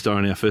 11 years to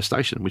own our first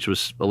station, which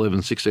was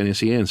 1116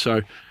 SEN.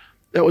 So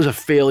that was a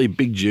fairly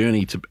big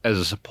journey as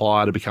a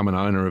supplier to become an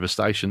owner of a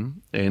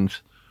station. And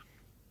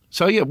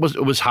so, yeah, it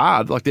was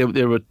hard. Like,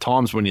 there were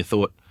times when you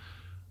thought,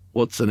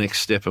 what's the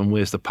next step and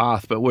where's the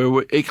path? But we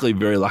were equally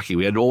very lucky.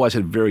 We had always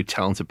had very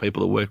talented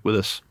people that worked with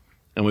us,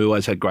 and we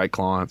always had great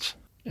clients.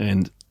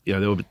 And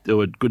there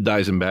were good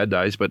days and bad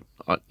days, but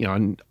I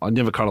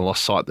never kind of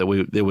lost sight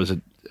that there was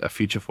a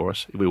future for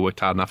us if we worked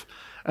hard enough.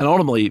 And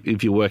ultimately,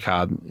 if you work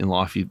hard in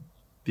life, you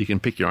can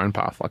pick your own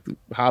path. Like,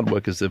 hard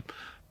work is the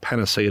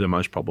panacea to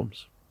most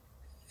problems.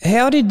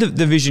 How did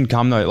the vision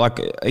come though? Like,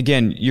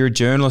 again, you're a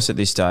journalist at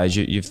this stage.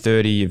 You're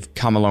 30. You've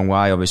come a long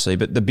way, obviously.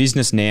 But the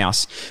business now,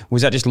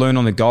 was that just learn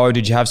on the go?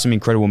 Did you have some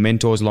incredible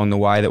mentors along the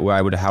way that were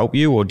able to help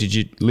you, or did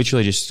you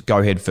literally just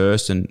go head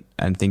first and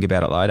think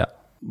about it later?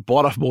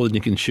 Bite off more than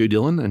you can chew,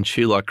 Dylan, and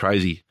chew like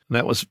crazy. And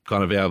that was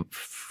kind of our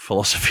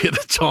philosophy at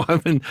the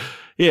time. And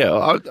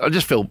yeah, I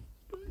just feel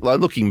like,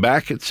 looking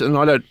back, I've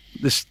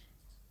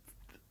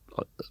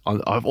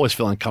always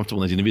felt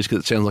uncomfortable in these interviews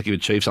because it sounds like you've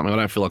achieved something. I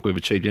don't feel like we've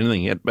achieved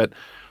anything yet, but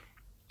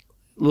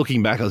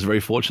looking back, I was very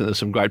fortunate. There's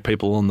some great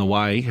people on the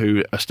way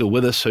who are still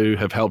with us who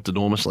have helped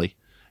enormously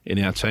in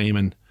our team.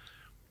 And,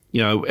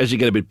 as you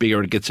get a bit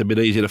bigger, it gets a bit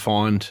easier to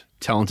find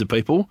talented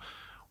people.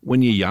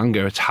 When you're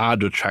younger, it's hard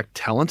to attract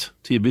talent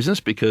to your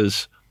business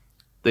because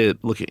they're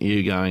looking at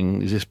you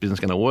going, is this business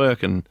going to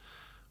work? And,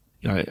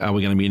 are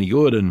we going to be any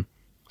good? And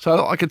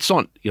so, like, it's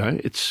not,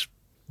 it's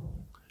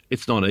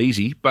not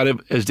easy.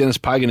 But as Dennis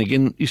Pagan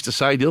again used to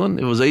say, Dylan,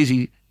 if it was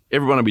easy,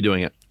 everyone would be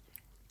doing it.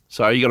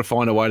 So you got to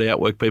find a way to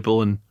outwork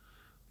people, and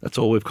that's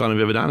all we've kind of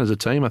ever done as a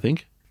team, I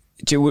think.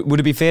 Would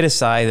it be fair to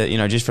say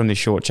that, just from this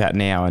short chat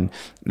now, and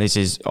this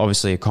is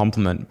obviously a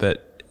compliment,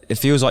 but it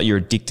feels like you're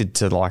addicted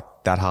to like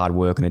that hard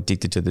work and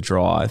addicted to the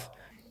drive?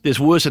 There's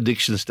worse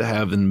addictions to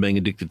have than being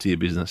addicted to your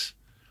business.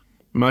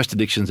 Most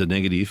addictions are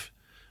negative.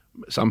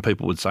 Some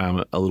people would say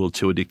I'm a little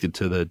too addicted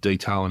to the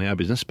detail in our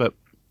business, but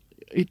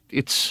it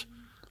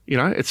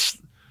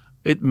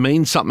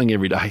means something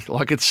every day.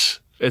 Like, it's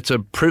a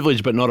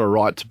privilege but not a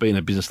right to be in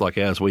a business like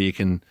ours where you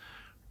can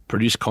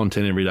produce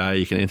content every day,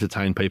 you can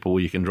entertain people,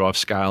 you can drive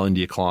scale into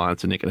your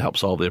clients, and you can help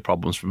solve their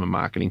problems from a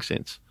marketing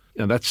sense.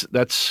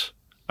 That's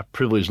a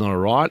privilege, not a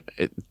right.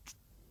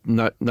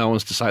 No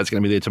one's to say it's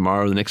going to be there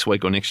tomorrow or the next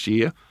week or next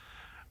year.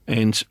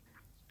 And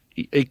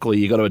equally,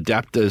 you've got to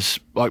adapt as,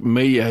 like,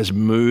 media has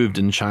moved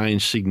and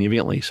changed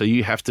significantly. So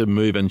you have to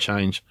move and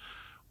change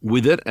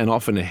with it and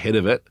often ahead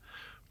of it,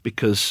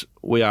 because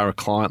we are a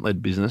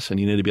client-led business and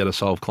you need to be able to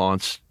solve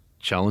clients'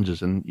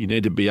 challenges and you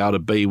need to be able to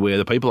be where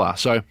the people are.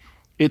 So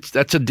that's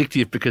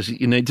addictive because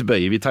you need to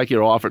be. If you take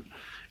your eye off it,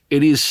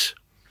 it's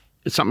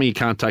something you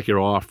can't take your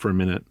eye off for a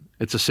minute.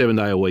 It's a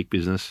 7-day-a-week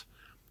business.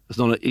 It's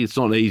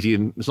not easy,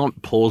 and it's not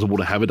plausible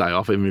to have a day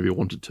off even if you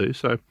wanted to.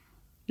 So,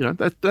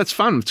 that's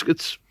fun.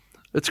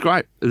 It's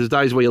great. There's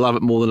days where you love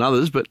it more than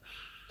others, but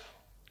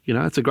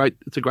it's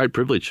a great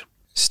privilege.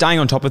 Staying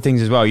on top of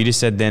things as well, you just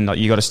said then that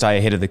you got to stay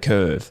ahead of the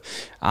curve.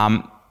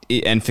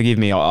 And forgive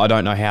me, I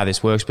don't know how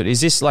this works, but is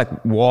this like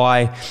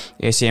why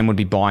SEN would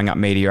be buying up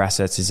media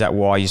assets? Is that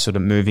why you're sort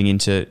of moving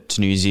into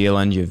New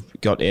Zealand? You've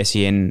got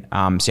SEN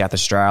South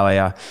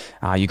Australia.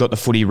 You've got the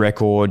footy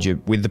record. You're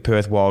with the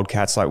Perth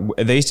Wildcats. Like,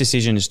 are these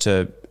decisions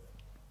to,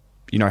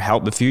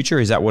 help the future?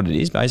 Is that what it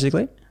is,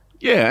 basically?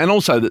 Yeah, and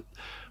also that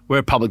we're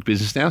a public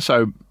business now.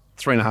 So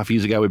 3.5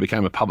 years ago, we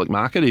became a public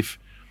market.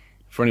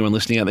 For anyone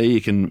listening out there,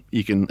 you can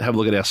have a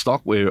look at our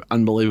stock. We're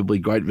unbelievably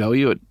great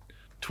value at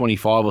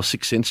 25 or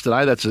 6 cents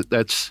today. That's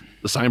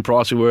the same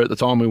price we were at the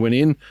time we went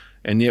in,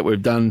 and yet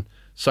we've done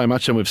so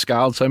much and we've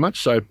scaled so much.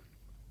 So,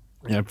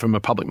 from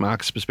a public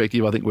markets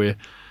perspective, I think we're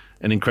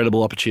an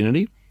incredible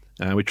opportunity.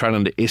 We trade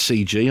under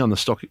SEG on the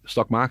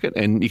stock market,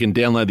 and you can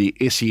download the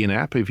SEN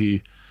app if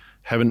you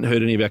haven't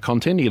heard any of our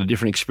content. You get a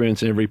different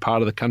experience in every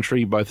part of the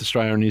country, both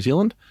Australia and New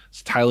Zealand.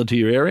 It's tailored to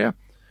your area.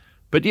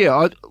 But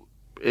yeah,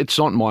 it's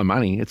not my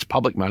money. It's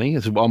public money.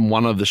 I'm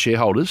one of the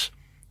shareholders.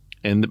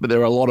 But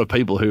there are a lot of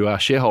people who are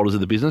shareholders of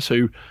the business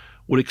who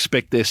would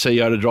expect their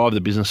CEO to drive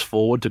the business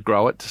forward, to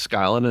grow it, to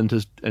scale it,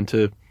 and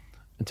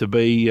to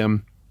be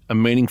a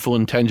meaningful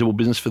and tangible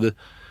business for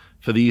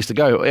for the years to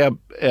go.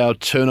 Our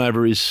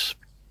turnover is,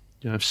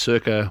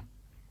 circa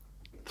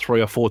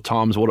 3 or 4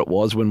 times what it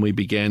was when we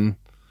began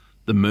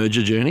the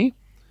merger journey,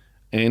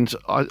 and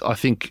I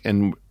think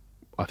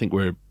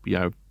we're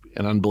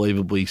an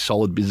unbelievably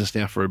solid business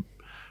now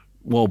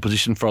well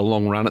positioned for a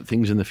long run at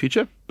things in the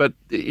future. But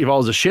if I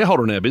was a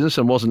shareholder in our business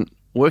and wasn't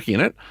working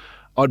in it,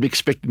 I'd be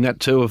expecting that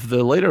too of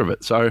the leader of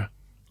it. So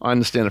I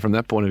understand it from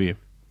that point of view.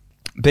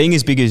 Being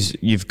as big as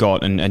you've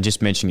got, and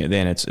just mentioning it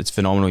then, it's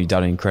phenomenal. You've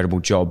done an incredible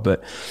job.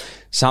 But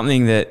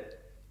something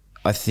that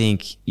I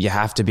think you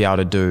have to be able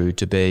to do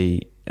to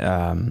be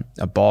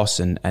a boss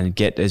and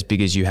get as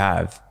big as you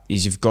have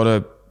is you've got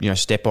to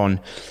step on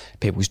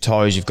people's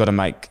toes. You've got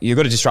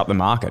to disrupt the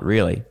market,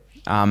 really.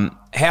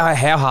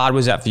 How hard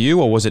was that for you,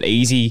 or was it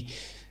easy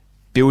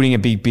building a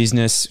big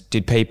business?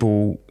 Did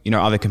people,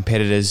 other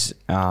competitors,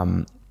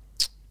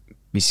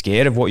 be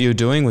scared of what you were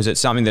doing? Was it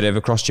something that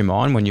ever crossed your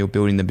mind when you were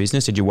building the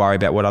business? Did you worry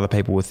about what other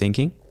people were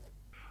thinking?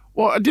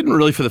 Well, I didn't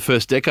really for the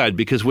first decade,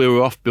 because we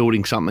were off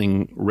building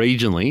something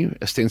regionally,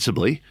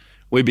 ostensibly.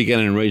 We began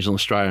in regional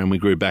Australia and we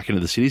grew back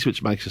into the cities,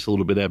 which makes us a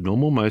little bit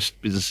abnormal.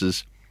 Most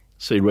businesses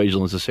see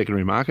regional as a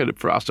secondary market.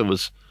 For us, it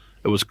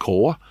was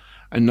core,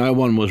 and no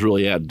one was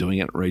really out doing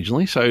it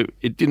regionally. So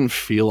it didn't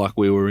feel like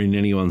we were in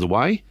anyone's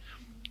way.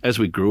 As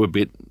we grew a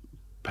bit,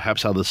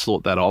 perhaps others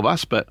thought that of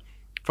us, but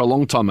for a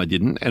long time they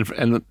didn't.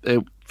 And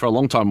for a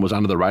long time it was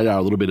under the radar,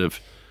 a little bit of,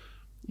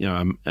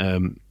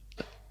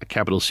 a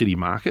capital city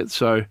market.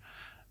 So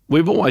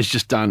we've always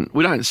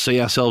we don't see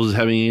ourselves as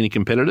having any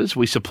competitors.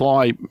 We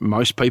supply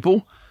most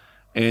people,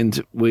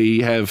 and we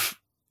have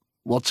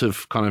lots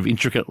of kind of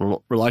intricate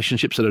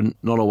relationships that are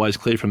not always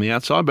clear from the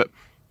outside, but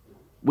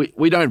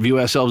we don't view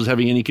ourselves as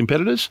having any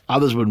competitors.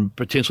 Others would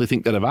potentially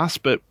think that of us,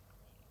 but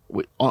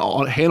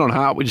hand on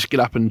heart, we just get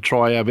up and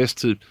try our best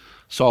to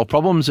solve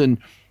problems. And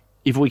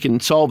if we can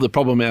solve the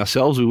problem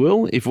ourselves, we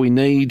will. If we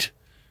need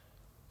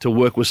to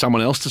work with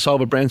someone else to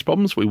solve a brand's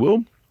problems, we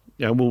will.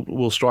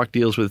 We'll strike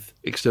deals with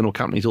external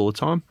companies all the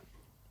time.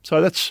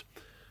 So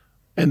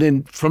and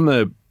then from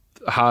the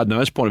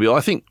hard-nosed point of view,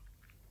 I think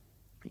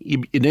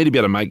you need to be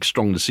able to make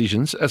strong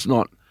decisions. That's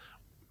not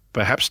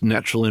perhaps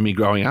natural in me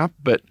growing up,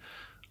 but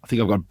I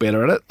think I've got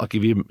better at it. Like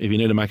if you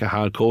need to make a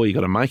hard call, you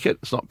got to make it.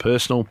 It's not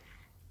personal.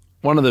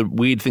 One of the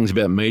weird things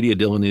about media,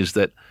 Dylan, is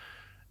that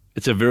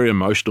it's a very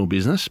emotional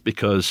business,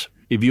 because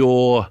if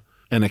you're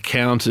an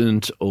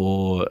accountant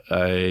or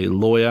a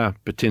lawyer,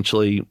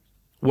 potentially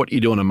what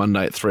you do on a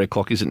Monday at 3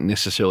 o'clock isn't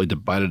necessarily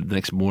debated the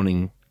next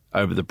morning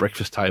over the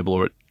breakfast table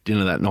or at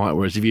dinner that night.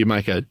 Whereas if you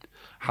make a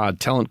hard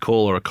talent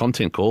call or a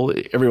content call,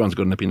 everyone's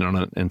got an opinion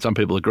on it, and some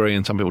people agree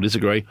and some people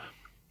disagree.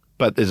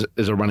 But there's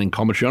a running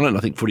commentary on it, and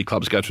I think footy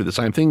clubs go through the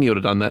same thing. You would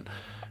have done that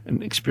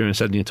and experienced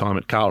that in your time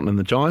at Carlton and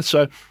the Giants.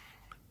 So,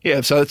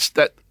 yeah, so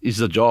that is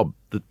the job.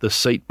 The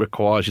seat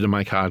requires you to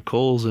make hard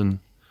calls, and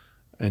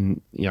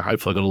hopefully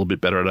I got a little bit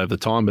better at it over the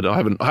time. But I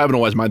haven't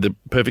always made the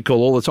perfect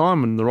call all the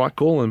time and the right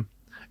call, and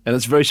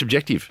it's very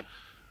subjective.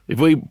 If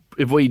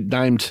we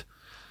named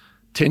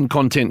 10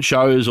 content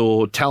shows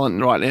or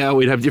talent right now,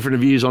 we'd have different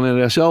views on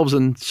it ourselves,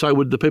 and so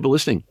would the people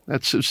listening.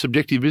 That's a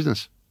subjective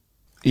business.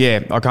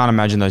 Yeah, I can't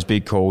imagine those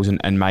big calls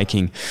and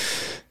making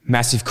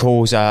massive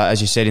calls.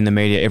 As you said, in the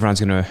media, everyone's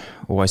going to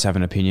always have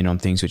an opinion on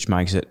things, which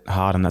makes it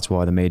hard, and that's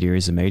why the media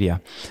is the media.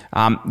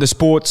 The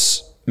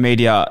sports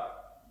media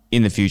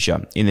in the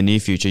future, in the near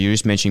future, you were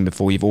just mentioning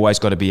before, you've always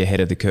got to be ahead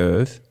of the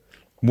curve.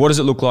 What does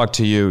it look like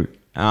to you?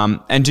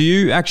 And do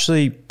you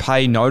actually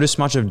pay notice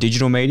much of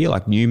digital media,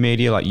 like new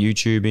media, like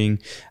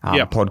YouTubing,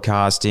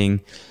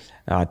 podcasting,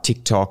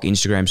 TikTok,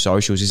 Instagram,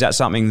 socials? Is that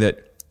something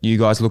that you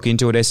guys look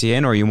into at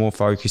SEN, or are you more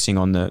focusing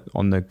on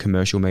the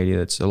commercial media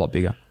that's a lot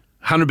bigger?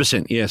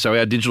 100%, yeah. So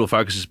our digital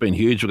focus has been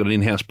huge. We've got an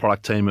in-house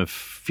product team of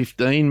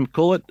 15,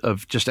 call it,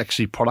 of just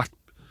actually product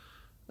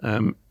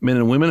men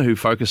and women who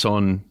focus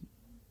on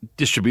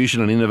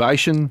distribution and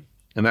innovation,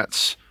 and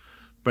that's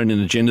been an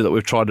agenda that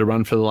we've tried to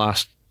run for the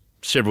last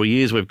several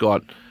years. We've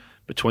got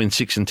between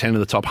 6 and 10 of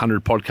the top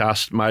 100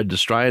 podcasts made in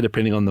Australia,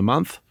 depending on the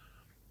month.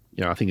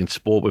 I think in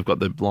sport we've got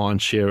the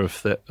lion's share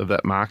of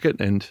that market,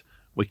 and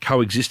we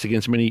coexist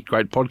against many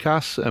great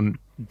podcasts.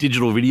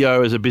 Digital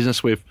video as a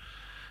business,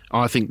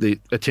 I think the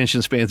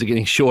attention spans are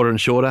getting shorter and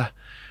shorter.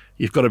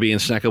 You've got to be in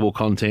snackable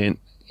content.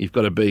 You've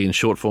got to be in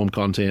short form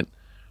content.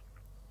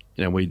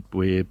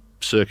 We're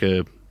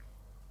circa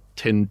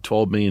 10,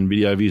 12 million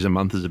video views a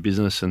month as a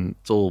business, and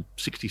it's all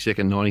 60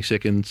 seconds, 90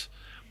 seconds.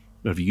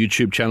 We have a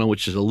YouTube channel,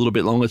 which is a little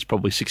bit longer. It's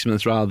probably 6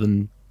 minutes rather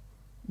than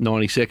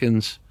 90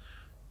 seconds.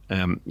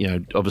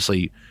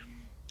 Obviously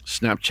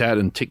Snapchat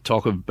and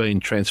TikTok have been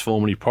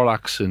transformative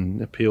products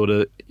and appeal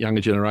to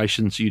younger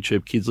generations.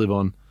 YouTube kids live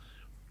on.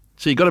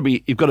 So you've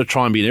got to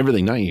try and be in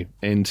everything, don't you?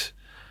 And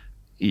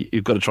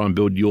you've got to try and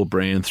build your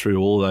brand through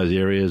all those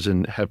areas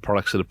and have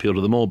products that appeal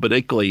to them all. But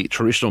equally,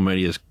 traditional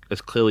media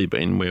has clearly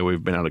been where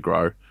we've been able to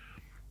grow.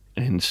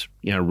 And,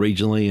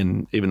 regionally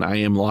and even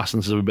AM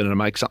licenses we've been able to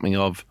make something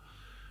of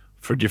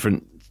for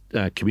different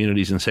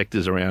communities and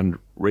sectors around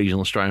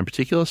regional Australia in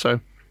particular. So,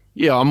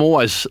 yeah, I'm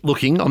always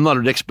looking. I'm not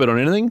an expert on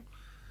anything,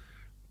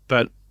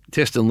 but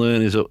test and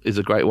learn is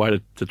a great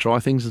way to try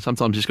things, and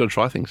sometimes you just got to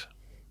try things.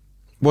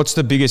 What's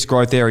the biggest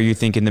growth area you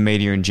think in the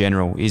media in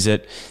general? Is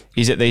it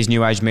these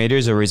new age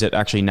medias, or is it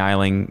actually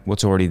nailing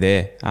what's already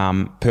there?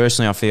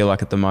 Personally, I feel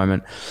like at the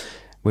moment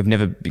we've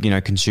never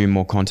consumed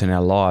more content in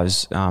our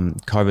lives.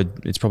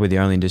 COVID, it's probably the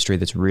only industry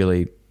that's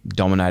really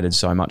dominated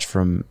so much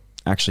from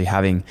actually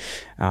having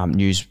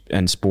news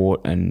and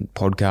sport and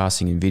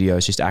podcasting and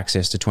videos, just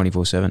access to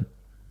 24/7.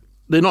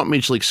 They're not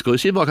mutually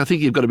exclusive. Like, I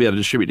think you've got to be able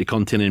to distribute your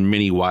content in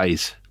many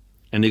ways,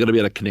 and you've got to be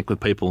able to connect with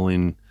people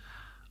in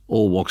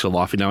all walks of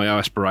life. Our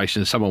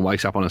aspiration is someone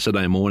wakes up on a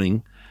Saturday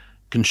morning,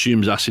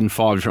 consumes us in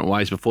 5 different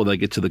ways before they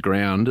get to the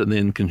ground, and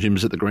then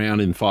consumes at the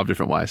ground in 5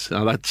 different ways.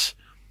 Now,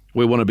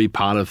 we want to be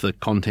part of the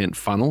content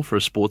funnel for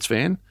a sports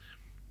fan,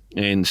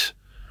 and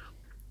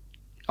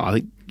I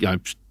think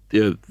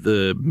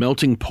the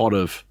melting pot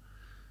of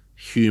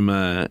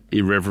humour,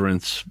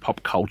 irreverence,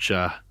 pop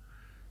culture,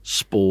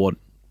 sport,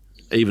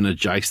 even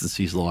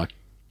adjacencies like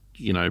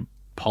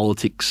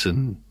politics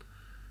and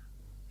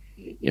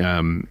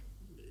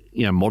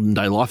modern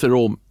day life.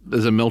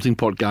 There's a melting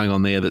pot going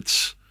on there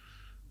that's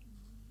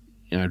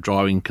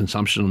driving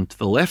consumption to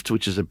the left,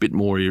 which is a bit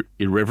more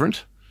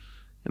irreverent,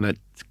 and that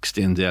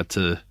extends out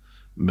to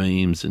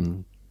memes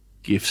and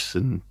GIFs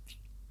and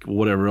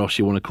whatever else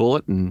you want to call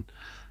it, and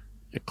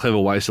clever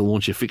ways to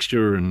launch your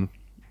fixture and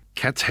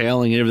cats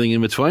howling and everything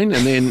in between.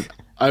 And then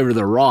over to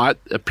the right,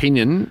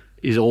 opinion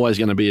is always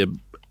going to be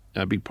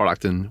a big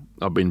product, and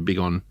I've been big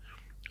on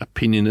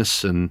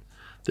opinionists and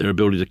their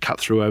ability to cut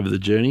through over the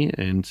journey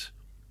and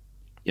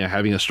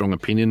having a strong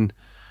opinion.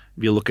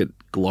 If you look at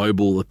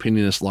global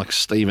opinionists like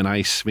Stephen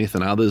A. Smith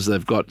and others,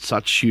 they've got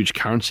such huge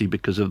currency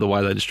because of the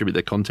way they distribute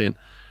their content,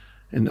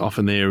 and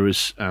often they're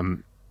as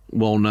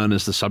well known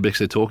as the subjects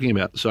they're talking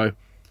about. So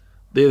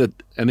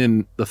and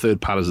then the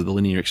third part is the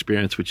linear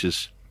experience, which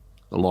is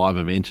the live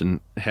event and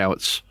how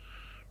it's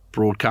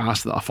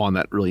broadcast. I find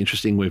that really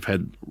interesting. We've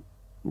had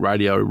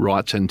radio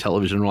rights and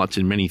television rights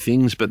in many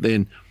things, but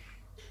then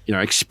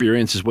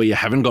experiences where you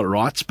haven't got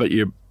rights, but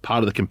you're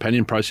part of the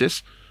companion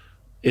process.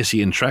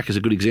 SEN Track is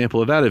a good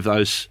example of that. If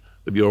those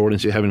of your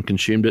audience who haven't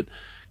consumed it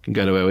can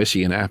go to our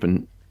SEN app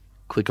and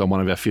click on one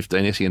of our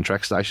 15 SEN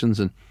Track stations,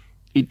 and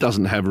it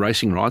doesn't have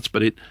racing rights,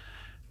 but it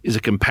is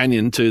a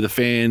companion to the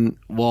fan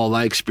while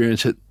they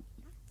experience it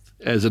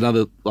as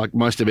another, like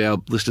most of our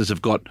listeners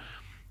have got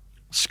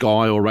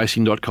Sky or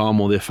racing.com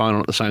or their phone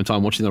on at the same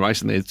time watching the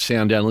race, and they're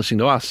sound down listening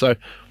to us. So,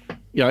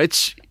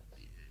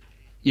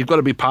 you've got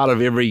to be part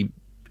of every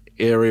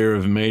area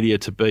of media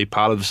to be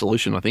part of the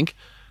solution, I think,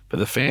 for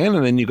the fan,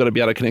 and then you've got to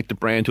be able to connect the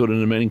brand to it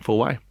in a meaningful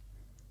way.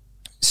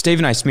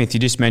 Stephen A. Smith, you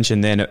just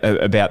mentioned then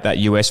about that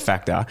US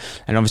factor,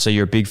 and obviously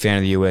you're a big fan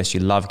of the US,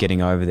 you love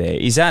getting over there.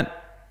 Is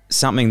that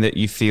something that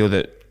you feel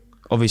that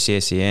obviously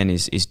SEN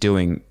is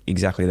doing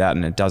exactly that,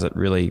 and it does it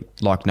really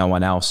like no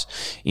one else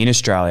in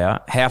Australia?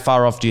 How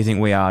far off do you think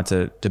we are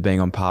to being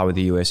on par with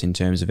the US in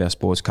terms of our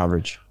sports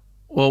coverage?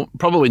 Well,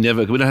 probably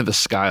never. We don't have the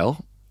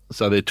scale,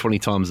 so they're 20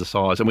 times the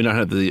size, and we don't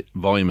have the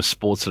volume of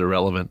sports that are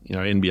relevant.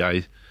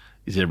 NBA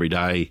is every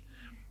day.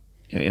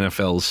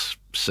 NFL's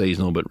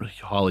seasonal but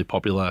highly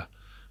popular.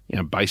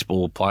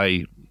 Baseball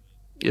play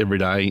every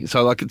day.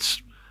 So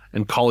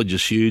and college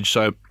is huge.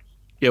 So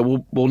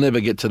we'll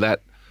never get to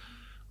that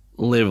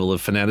level of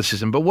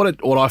fanaticism. But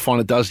what I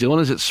find it does, Dylan,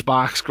 is it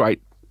sparks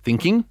great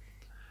thinking.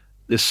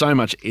 There's so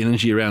much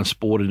energy around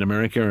sport in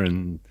America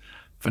and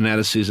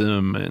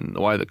fanaticism and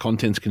the way the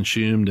content's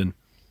consumed, and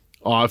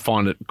I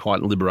find it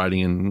quite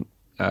liberating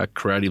and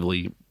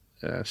creatively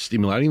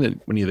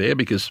stimulating when you're there,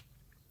 because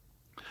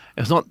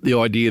it's not the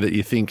idea that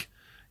you think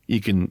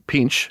you can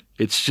pinch.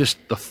 It's just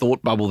the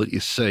thought bubble that you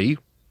see,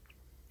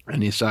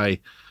 and you say,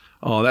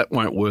 oh, that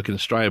won't work in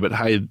Australia, but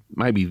hey,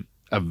 maybe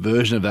a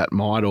version of that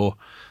might, or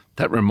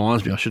that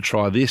reminds me I should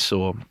try this.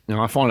 Or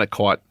I find it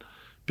quite,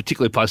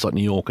 particularly places like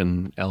New York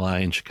and LA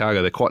and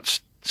Chicago, they're quite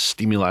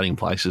stimulating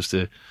places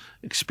to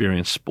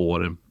experience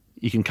sport. And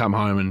you can come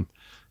home and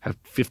have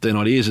 15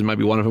 ideas and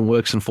maybe one of them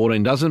works and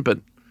 14 doesn't. But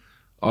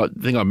I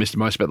think I missed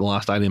most about the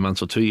last 18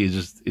 months or 2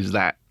 years is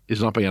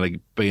not being able to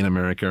be in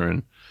America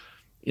and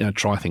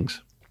try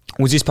things.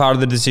 Was this part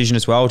of the decision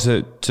as well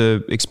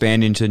to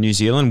expand into New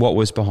Zealand? What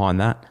was behind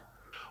that?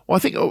 Well, I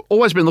think I've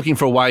always been looking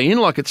for a way in.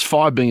 Like, it's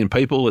 5 billion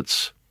people.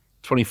 It's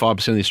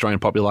 25% of the Australian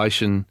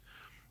population.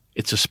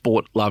 It's a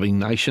sport-loving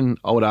nation.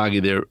 I would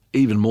argue they're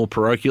even more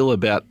parochial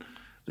about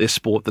their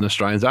sport than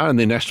Australians are, and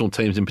their national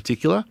teams in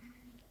particular.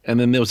 And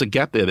then there was a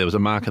gap there. There was a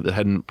market that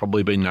hadn't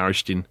probably been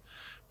nourished in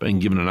being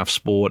given enough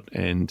sport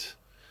and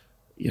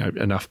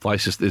enough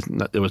places.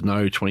 There was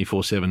no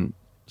 24/7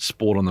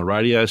 sport on the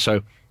radio.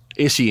 So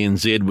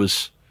SENZ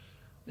was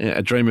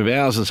a dream of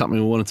ours and something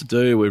we wanted to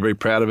do. We're very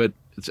proud of it.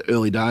 It's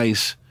early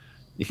days.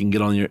 You can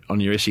get on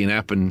your SEN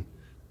app and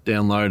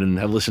download and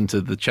have a listen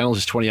to the channels.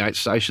 There's 28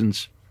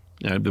 stations.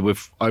 But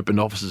we've opened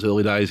offices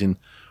early days in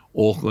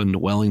Auckland,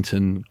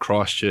 Wellington,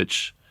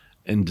 Christchurch,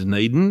 and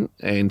Dunedin,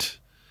 and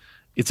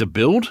it's a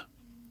build,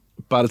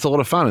 but it's a lot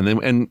of fun.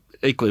 And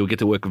equally, we get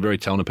to work with very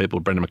talented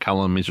people: Brendan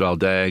McCullum, Israel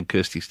Dagg,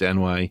 Kirsty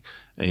Stanway,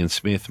 Ian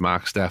Smith,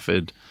 Mark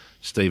Stafford,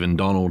 Stephen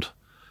Donald,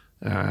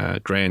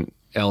 Grant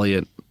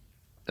Elliott,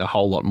 a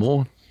whole lot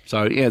more.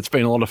 So, yeah, it's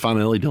been a lot of fun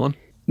early, Dylan.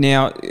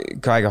 Now,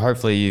 Craig,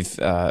 hopefully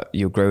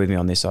you agree with me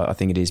on this. I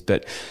think it is,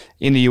 but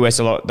in the US,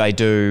 they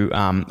do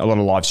a lot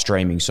of live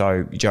streaming.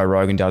 So Joe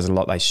Rogan does a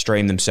lot. They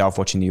stream themselves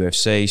watching the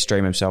UFC,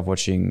 stream themselves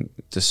watching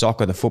the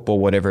soccer, the football,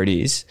 whatever it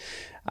is.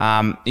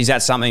 Is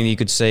that something that you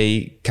could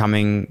see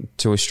coming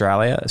to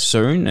Australia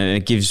soon? And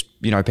it gives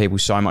people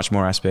so much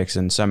more aspects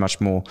and so much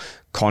more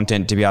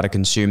content to be able to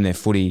consume their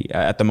footy.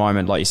 At the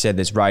moment, like you said,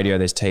 there's radio,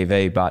 there's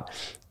TV, but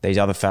these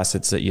other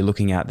facets that you're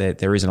looking at,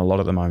 there isn't a lot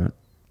at the moment.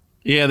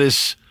 Yeah,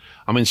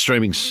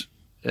 streaming's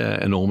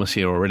enormous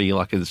here already.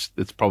 Like it's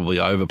probably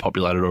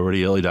overpopulated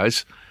already. Early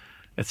days,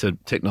 it's a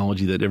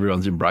technology that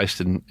everyone's embraced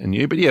and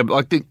knew. But yeah,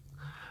 I think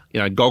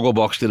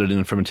Gogglebox did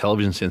it from a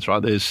television sense,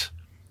 right? There's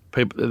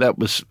people that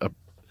was a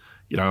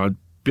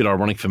bit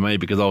ironic for me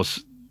because I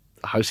was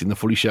hosting the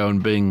footy show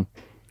and being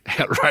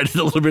outrated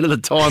a little bit at the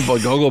time by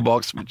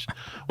Gogglebox, which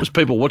was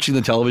people watching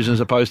the television as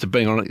opposed to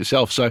being on it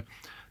yourself. So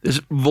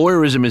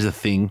voyeurism is a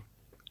thing.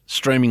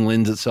 Streaming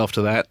lends itself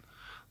to that.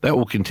 That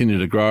will continue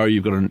to grow.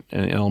 You've got an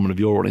element of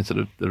your audience that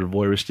are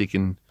voyeuristic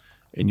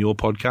in your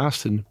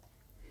podcast, and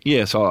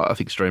yeah, so I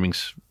think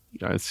streaming's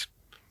it's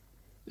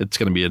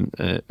going to be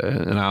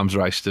an arms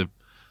race. There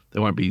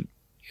won't be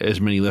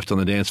as many left on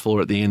the dance floor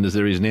at the end as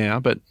there is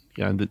now, but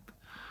the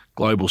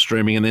global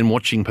streaming and then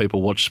watching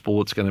people watch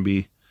sport's going to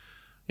be,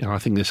 I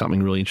think there's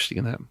something really interesting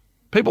in that.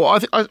 People,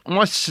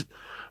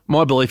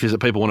 my belief is that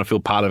people want to feel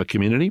part of a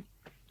community,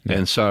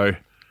 and so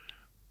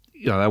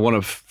they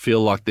want to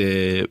feel like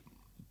they're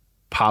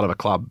part of a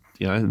club,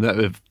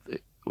 that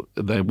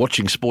they're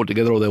watching sport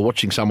together or they're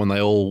watching someone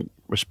they all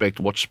respect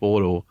watch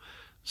sport or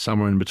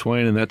somewhere in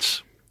between, and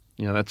that's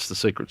the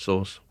secret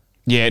sauce.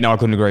 Yeah, no, I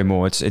couldn't agree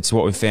more. It's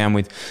what we've found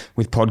with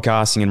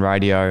podcasting and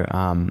radio.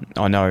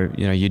 I know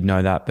you'd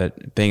know that,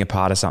 but being a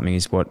part of something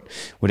is what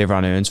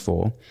everyone earns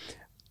for.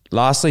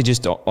 Lastly,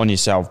 just on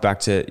yourself, back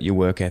to your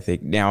work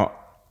ethic. Now,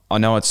 I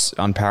know it's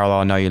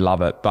unparalleled. I know you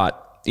love it, but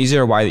is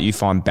there a way that you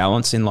find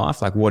balance in life?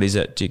 Like, what is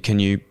it? Can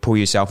you pull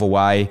yourself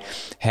away?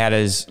 How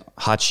does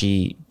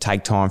Hutchie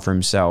take time for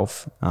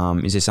himself?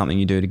 Is there something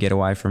you do to get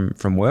away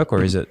from work,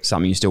 or is it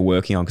something you're still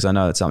working on? Because I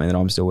know that's something that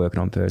I'm still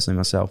working on personally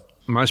myself.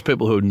 Most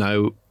people who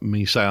know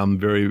me say I'm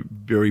very,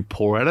 very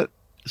poor at it.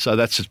 So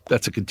that's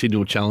a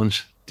continual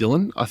challenge,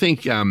 Dylan. I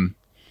think, I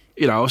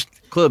was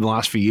clear in the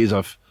last few years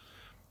I've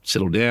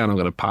settled down. I've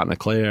got a partner,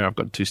 Claire. I've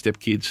got 2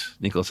 stepkids,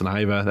 Nicholas and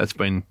Ava. That's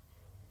been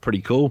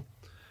pretty cool.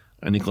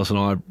 And Nicholas and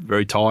I are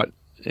very tight.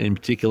 In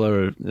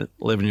particular, an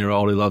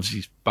 11-year-old who loves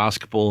his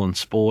basketball and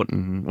sport,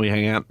 and we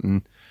hang out.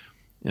 And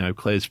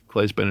Claire's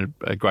been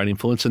a great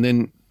influence. And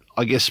then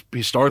I guess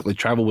historically,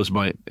 travel was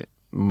my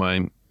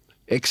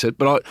exit.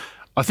 But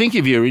I think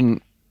if you're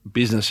in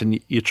business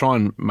and you try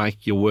and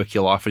make your work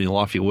your life and your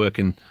life your work,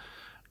 and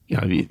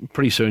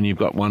pretty soon you've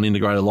got one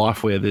integrated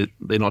life where they're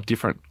not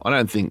different. I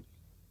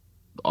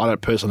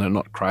don't personally, I'm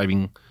not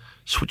craving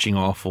switching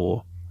off,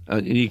 or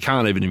you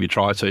can't even if you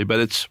try to. But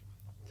it's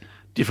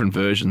different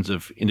versions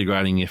of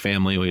integrating your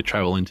family or your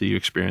travel into your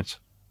experience.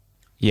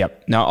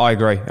 Yep. No, I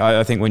agree.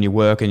 I think when you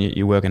work and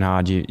you're working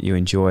hard, you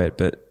enjoy it.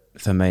 But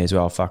for me as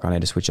well, I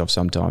need to switch off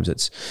sometimes.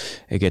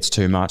 It gets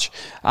too much.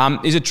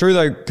 Is it true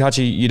though,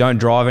 Hutchie, you don't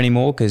drive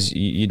anymore? Because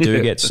you do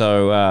get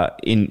so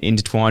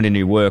intertwined in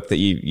your work that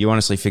you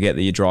honestly forget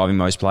that you're driving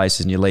most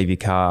places and you leave your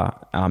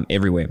car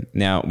everywhere.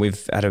 Now,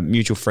 we've had a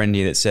mutual friend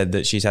here that said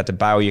that she's had to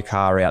bail your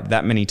car out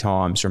that many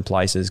times from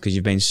places because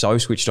you've been so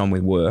switched on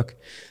with work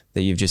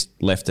that you've just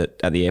left it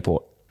at the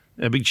airport.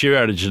 A big cheer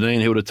out to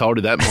Janine, who would have told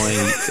you that,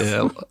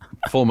 my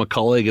former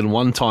colleague and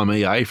one-time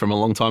EA from a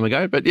long time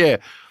ago. But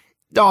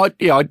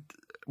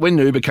when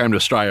Uber came to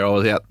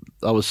Australia,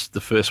 I was the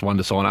first one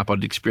to sign up.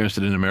 I'd experienced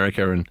it in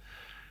America, and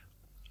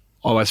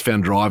I always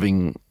found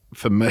driving,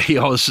 for me,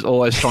 I was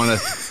always trying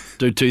to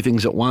do 2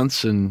 things at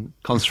once and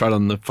concentrate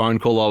on the phone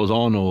call I was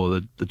on or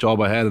the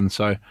job I had. And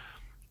so,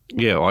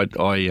 I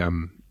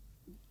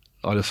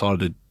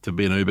decided to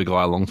be an Uber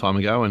guy a long time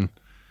ago, and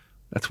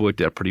that's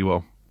worked out pretty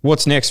well.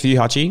 What's next for you,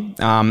 Hutchie?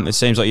 It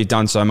seems like you've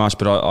done so much,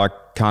 but I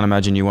can't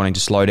imagine you wanting to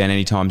slow down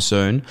anytime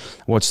soon.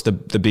 What's the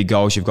big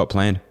goals you've got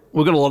planned?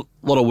 We've got a lot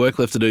of work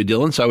left to do,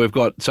 Dylan. So we've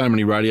got so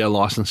many radio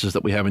licenses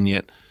that we haven't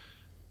yet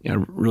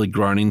really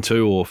grown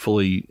into or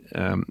fully.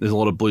 There's a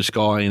lot of blue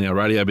sky in our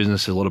radio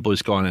business. There's a lot of blue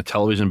sky in our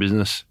television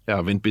business.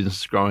 Our event business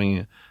is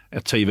growing.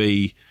 Our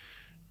TV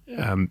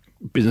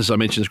business, I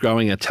mentioned, is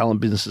growing. Our talent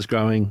business is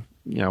growing.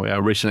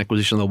 Our recent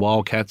acquisition of the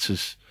Wildcats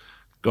has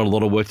got a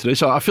lot of work to do.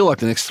 So I feel like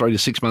the next 3 to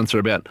 6 months are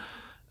about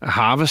a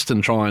harvest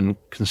and try and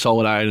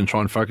consolidate and try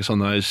and focus on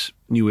those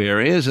new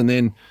areas. And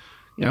then,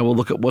 we'll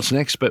look at what's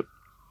next. But,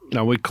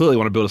 we clearly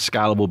want to build a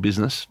scalable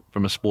business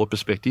from a sport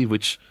perspective,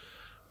 which,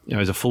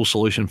 is a full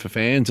solution for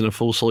fans and a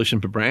full solution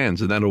for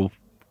brands. And that'll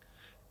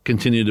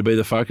continue to be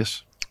the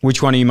focus.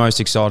 Which one are you most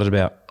excited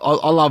about?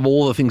 I love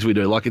all the things we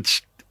do. Like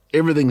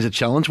everything's a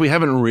challenge. We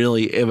haven't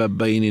really ever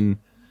been in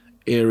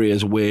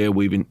areas where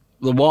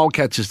the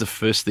Wildcats is the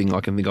first thing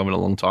I can think of in a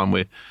long time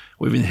where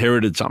we've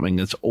inherited something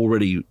that's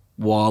already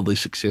wildly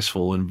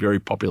successful and very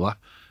popular,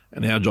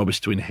 and our job is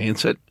to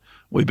enhance it.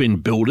 We've been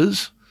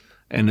builders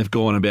and have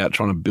gone about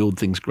trying to build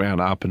things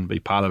ground up and be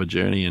part of a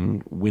journey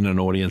and win an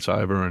audience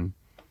over. And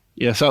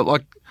so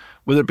like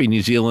whether it be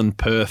New Zealand,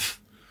 Perth,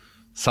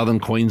 Southern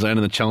Queensland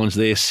and the challenge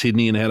there,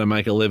 Sydney and how to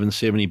make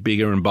 1170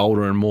 bigger and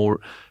bolder and more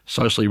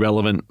socially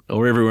relevant,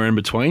 or everywhere in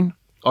between.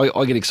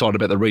 I get excited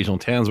about the regional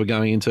towns we're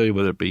going into,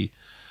 whether it be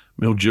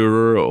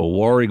Mildura or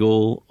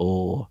Warragul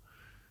or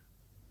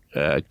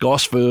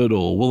Gosford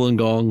or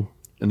Wollongong,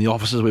 and the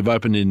offices we've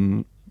opened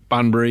in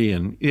Bunbury.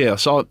 And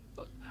so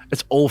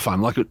it's all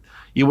fun. Like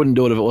you wouldn't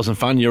do it if it wasn't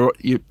fun.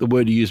 The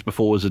word you used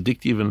before was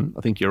addictive, and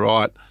I think you're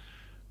right.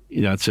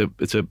 It's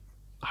a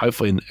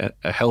hopefully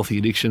a healthy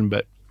addiction,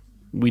 but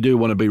we do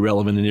want to be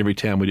relevant in every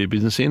town we do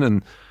business in.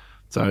 And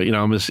so,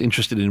 I'm as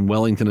interested in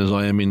Wellington as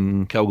I am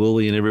in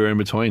Kalgoorlie and everywhere in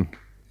between.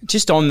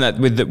 Just on that,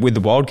 with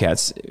the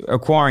Wildcats,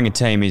 acquiring a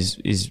team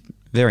is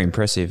very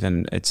impressive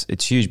and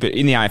it's huge. But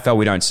in the AFL,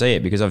 we don't see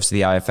it because obviously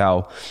the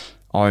AFL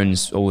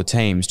owns all the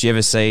teams. Do you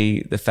ever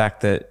see the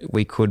fact that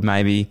we could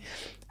maybe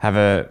have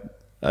a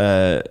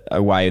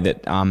way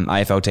that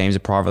AFL teams are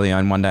privately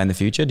owned one day in the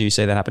future? Do you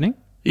see that happening?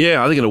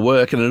 Yeah, I think it'll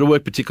work, and it'll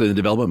work particularly in the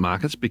development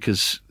markets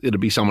because it'll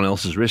be someone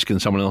else's risk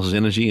and someone else's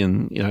energy.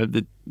 And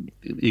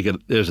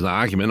there's an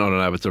argument, I don't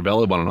know if it's a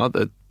valid one or not,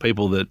 that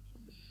people that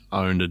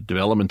owned a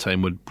development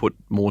team would put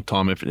more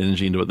time, effort, and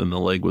energy into it than the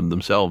league would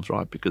themselves,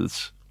 right?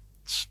 Because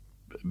it's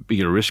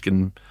bigger risk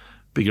and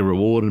bigger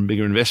reward and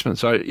bigger investment.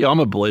 So I'm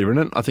a believer in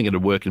it. I think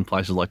it'll work in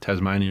places like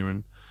Tasmania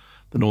and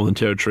the Northern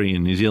Territory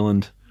and New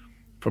Zealand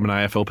from an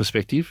AFL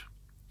perspective.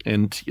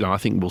 And I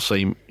think we'll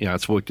see.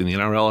 It's worked in the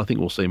NRL. I think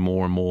we'll see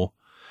more and more.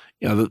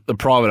 The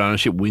private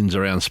ownership wins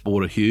around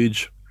sport are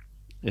huge.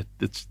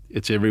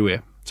 It's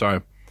everywhere.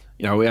 So,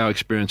 our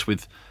experience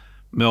with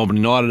Melbourne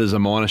United as a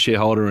minor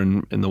shareholder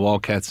and the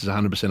Wildcats as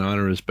 100%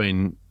 owner has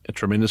been a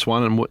tremendous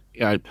one.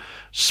 And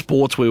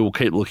sports we will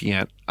keep looking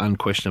at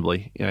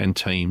unquestionably, and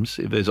teams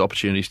if there's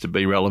opportunities to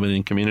be relevant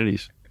in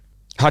communities.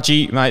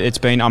 Hutchie, mate, it's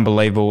been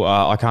unbelievable.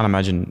 I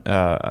can't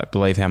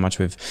believe how much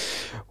we've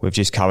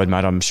just covered,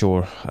 mate. I'm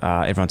sure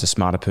everyone's a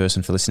smarter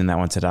person for listening to that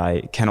one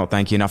today. Cannot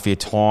thank you enough for your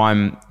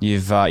time.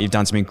 You've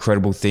done some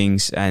incredible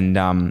things, and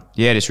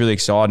it's really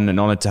exciting and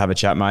honoured to have a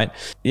chat, mate.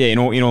 Yeah, in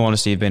all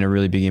honesty, you've been a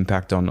really big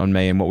impact on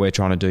me and what we're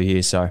trying to do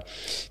here. So,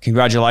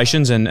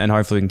 congratulations, and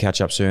hopefully we can catch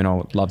up soon.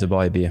 I'd love to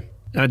buy a beer.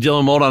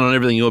 Dylan, well done on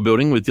everything you're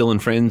building with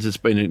Dylan Friends. It's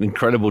been an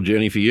incredible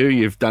journey for you.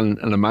 You've done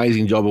an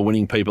amazing job of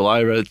winning people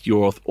over.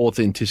 Your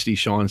authenticity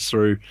shines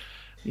through.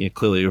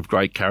 Clearly you have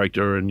great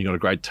character and you've got a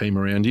great team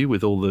around you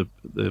with all the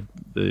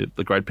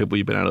great people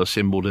you've been able to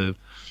assemble to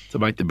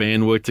make the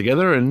band work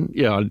together. And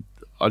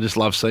I just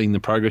love seeing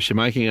the progress you're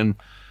making, and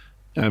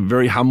I'm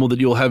very humbled that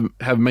you'll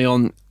have me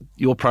on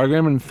your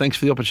program, and thanks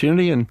for the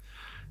opportunity. And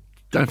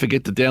don't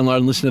forget to download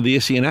and listen to the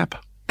SEN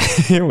app.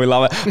 We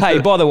love it. Hey,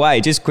 by the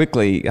way, just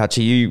quickly,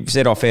 Hutchie, you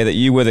said off air that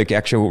you were the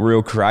actual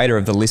real creator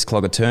of the list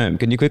cogger term.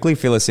 Can you quickly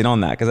fill us in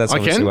on that? Because that's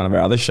obviously one of our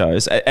other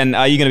shows. And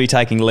are you going to be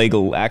taking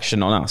legal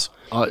action on us?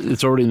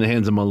 It's already in the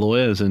hands of my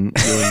lawyers and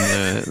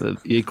the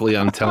equally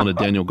untalented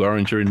Daniel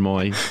Gorringer in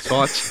my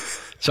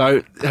sights.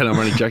 So, and I'm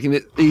only joking.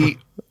 The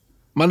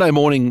Monday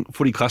morning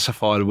footy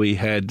classified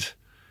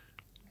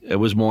it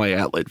was my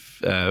outlet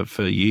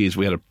for years.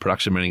 We had a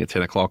production meeting at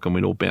 10 o'clock and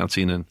we'd all bounce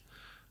in, and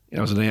it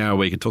was an hour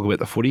where you could talk about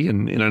the footy.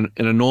 And in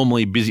a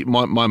normally busy,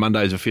 my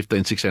Mondays are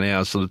 15, 16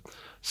 hours, sort of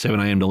 7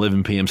 a.m. to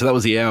 11 p.m. So that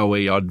was the hour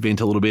where I'd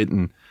vent a little bit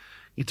and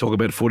you talk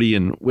about footy,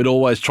 and we'd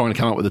always try and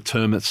come up with a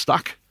term that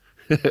stuck.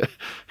 It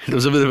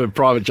was a bit of a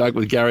private joke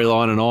with Gary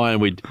Lyon and I,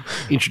 and we'd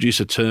introduce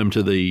a term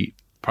to the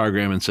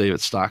program and see if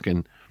it stuck.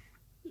 And,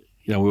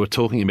 we were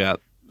talking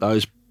about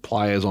those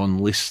players on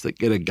lists that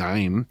get a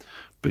game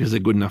because they're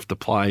good enough to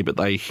play, but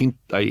they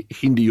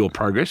hinder your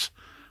progress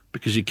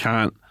because you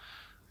can't.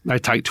 They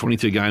take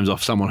 22 games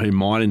off someone who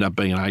might end up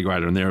being an A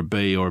grader, and they're a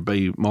B or a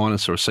B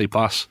minus or a C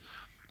plus.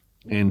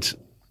 And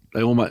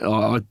they almost,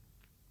 I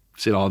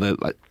said,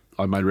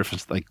 I made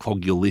reference, they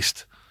clog your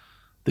list.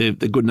 They're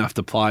good enough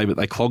to play, but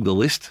they clog the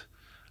list.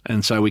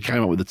 And so we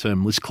came up with the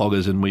term list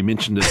cloggers, and we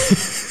mentioned it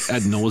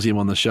ad nauseum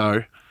on the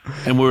show.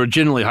 And we were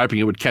generally hoping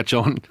it would catch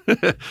on.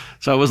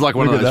 So it was like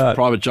one of those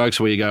private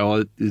jokes where you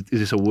go, is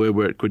this a word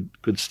where it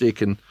could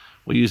stick? And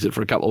we used it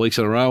for a couple of weeks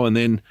in a row, and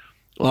then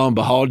lo and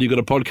behold, you've got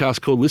a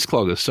podcast called List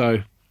Cloggers.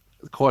 So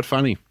it's quite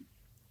funny.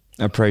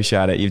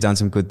 Appreciate it. You've done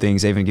some good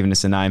things, even giving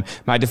us a name.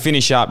 Mate, to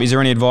finish up, is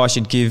there any advice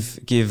you'd give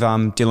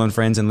Dylan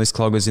Friends and List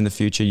Cloggers in the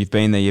future? You've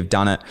been there, you've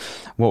done it.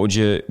 What would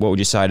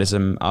you say to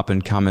some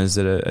up-and-comers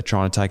that are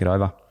trying to take it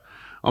over?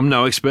 I'm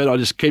no expert. I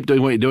just keep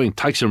doing what you're doing.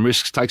 Take some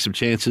risks, take some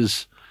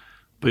chances,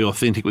 be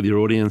authentic with your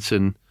audience,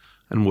 and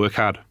work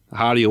hard. The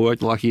harder you work,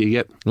 the luckier you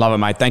get. Love it,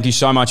 mate. Thank you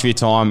so much for your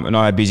time. I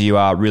know how busy you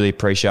are. Really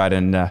appreciate it.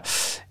 And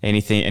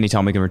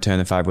anytime we can return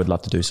the favour, we'd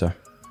love to do so.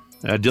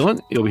 Dylan,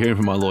 you'll be hearing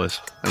from my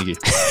lawyers. Thank you.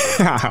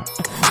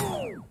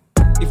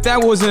 If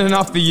that wasn't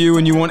enough for you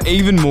and you want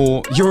even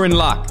more, you're in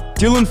luck.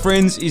 Dylan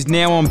Friends is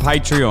now on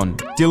Patreon.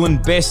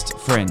 Dylan Best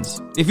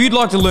Friends. If you'd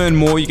like to learn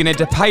more, you can head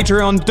to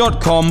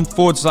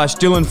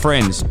patreon.com/Dylan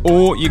Friends,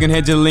 or you can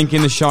head to the link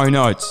in the show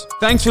notes.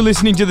 Thanks for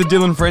listening to the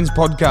Dylan Friends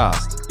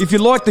podcast. If you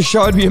like the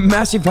show, it'd be a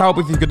massive help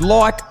if you could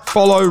like,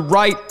 follow,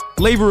 rate,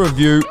 leave a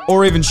review,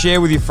 or even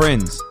share with your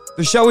friends.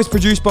 The show is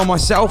produced by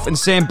myself and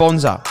Sam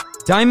Bonza.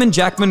 Damon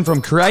Jackman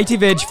from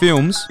Creative Edge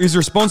Films is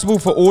responsible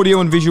for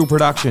audio and visual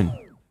production.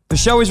 The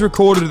show is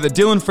recorded at the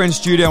Dylan Friends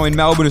studio in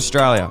Melbourne,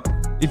 Australia.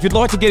 If you'd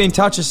like to get in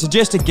touch or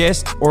suggest a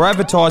guest or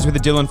advertise with the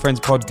Dylan Friends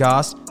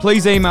podcast,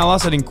 please email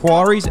us at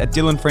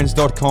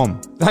inquiries@dylanfriends.com.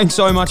 Thanks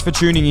so much for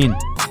tuning in.